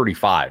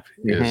 235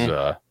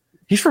 is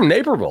he's from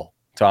Naperville,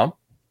 Tom.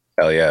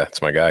 Hell yeah.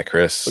 It's my guy,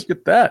 Chris. Look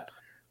at that.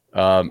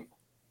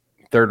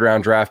 Third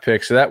round draft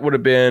pick. So that would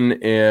have been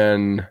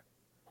in,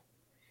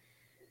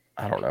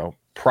 I don't know,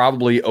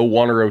 probably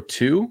 01 or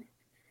 02.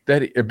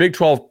 That a Big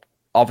 12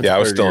 offensive. Yeah, I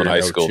was still in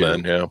high school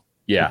then. Yeah.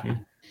 Yeah.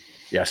 Mm-hmm.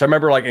 Yeah. So I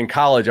remember like in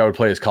college, I would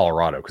play as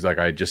Colorado because like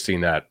I had just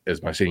seen that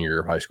as my senior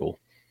year of high school.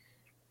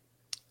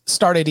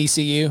 Started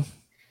ECU.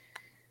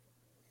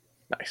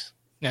 Nice.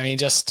 I mean,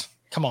 just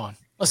come on.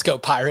 Let's go,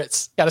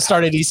 Pirates. Got to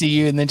start at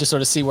ECU and then just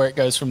sort of see where it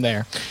goes from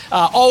there.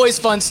 Always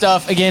fun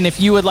stuff. Again, if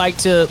you would like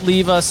to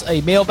leave us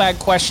a mailbag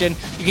question,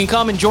 you can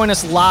come and join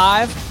us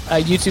live,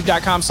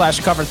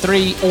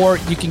 youtube.com/cover3, or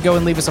you can go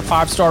and leave us a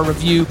 5-star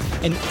review.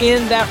 And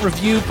in that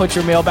review, put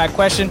your mailbag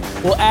question.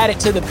 We'll add it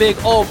to the big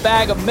old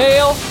bag of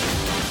mail.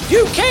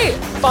 You can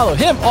follow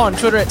him on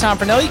Twitter at Tom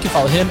Fornelli. You can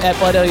follow him at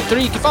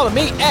BloodElliott3. You can follow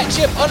me at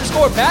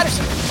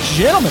Chip_Patterson.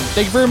 Gentlemen,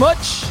 thank you very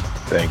much.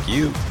 Thank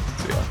you.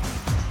 See ya.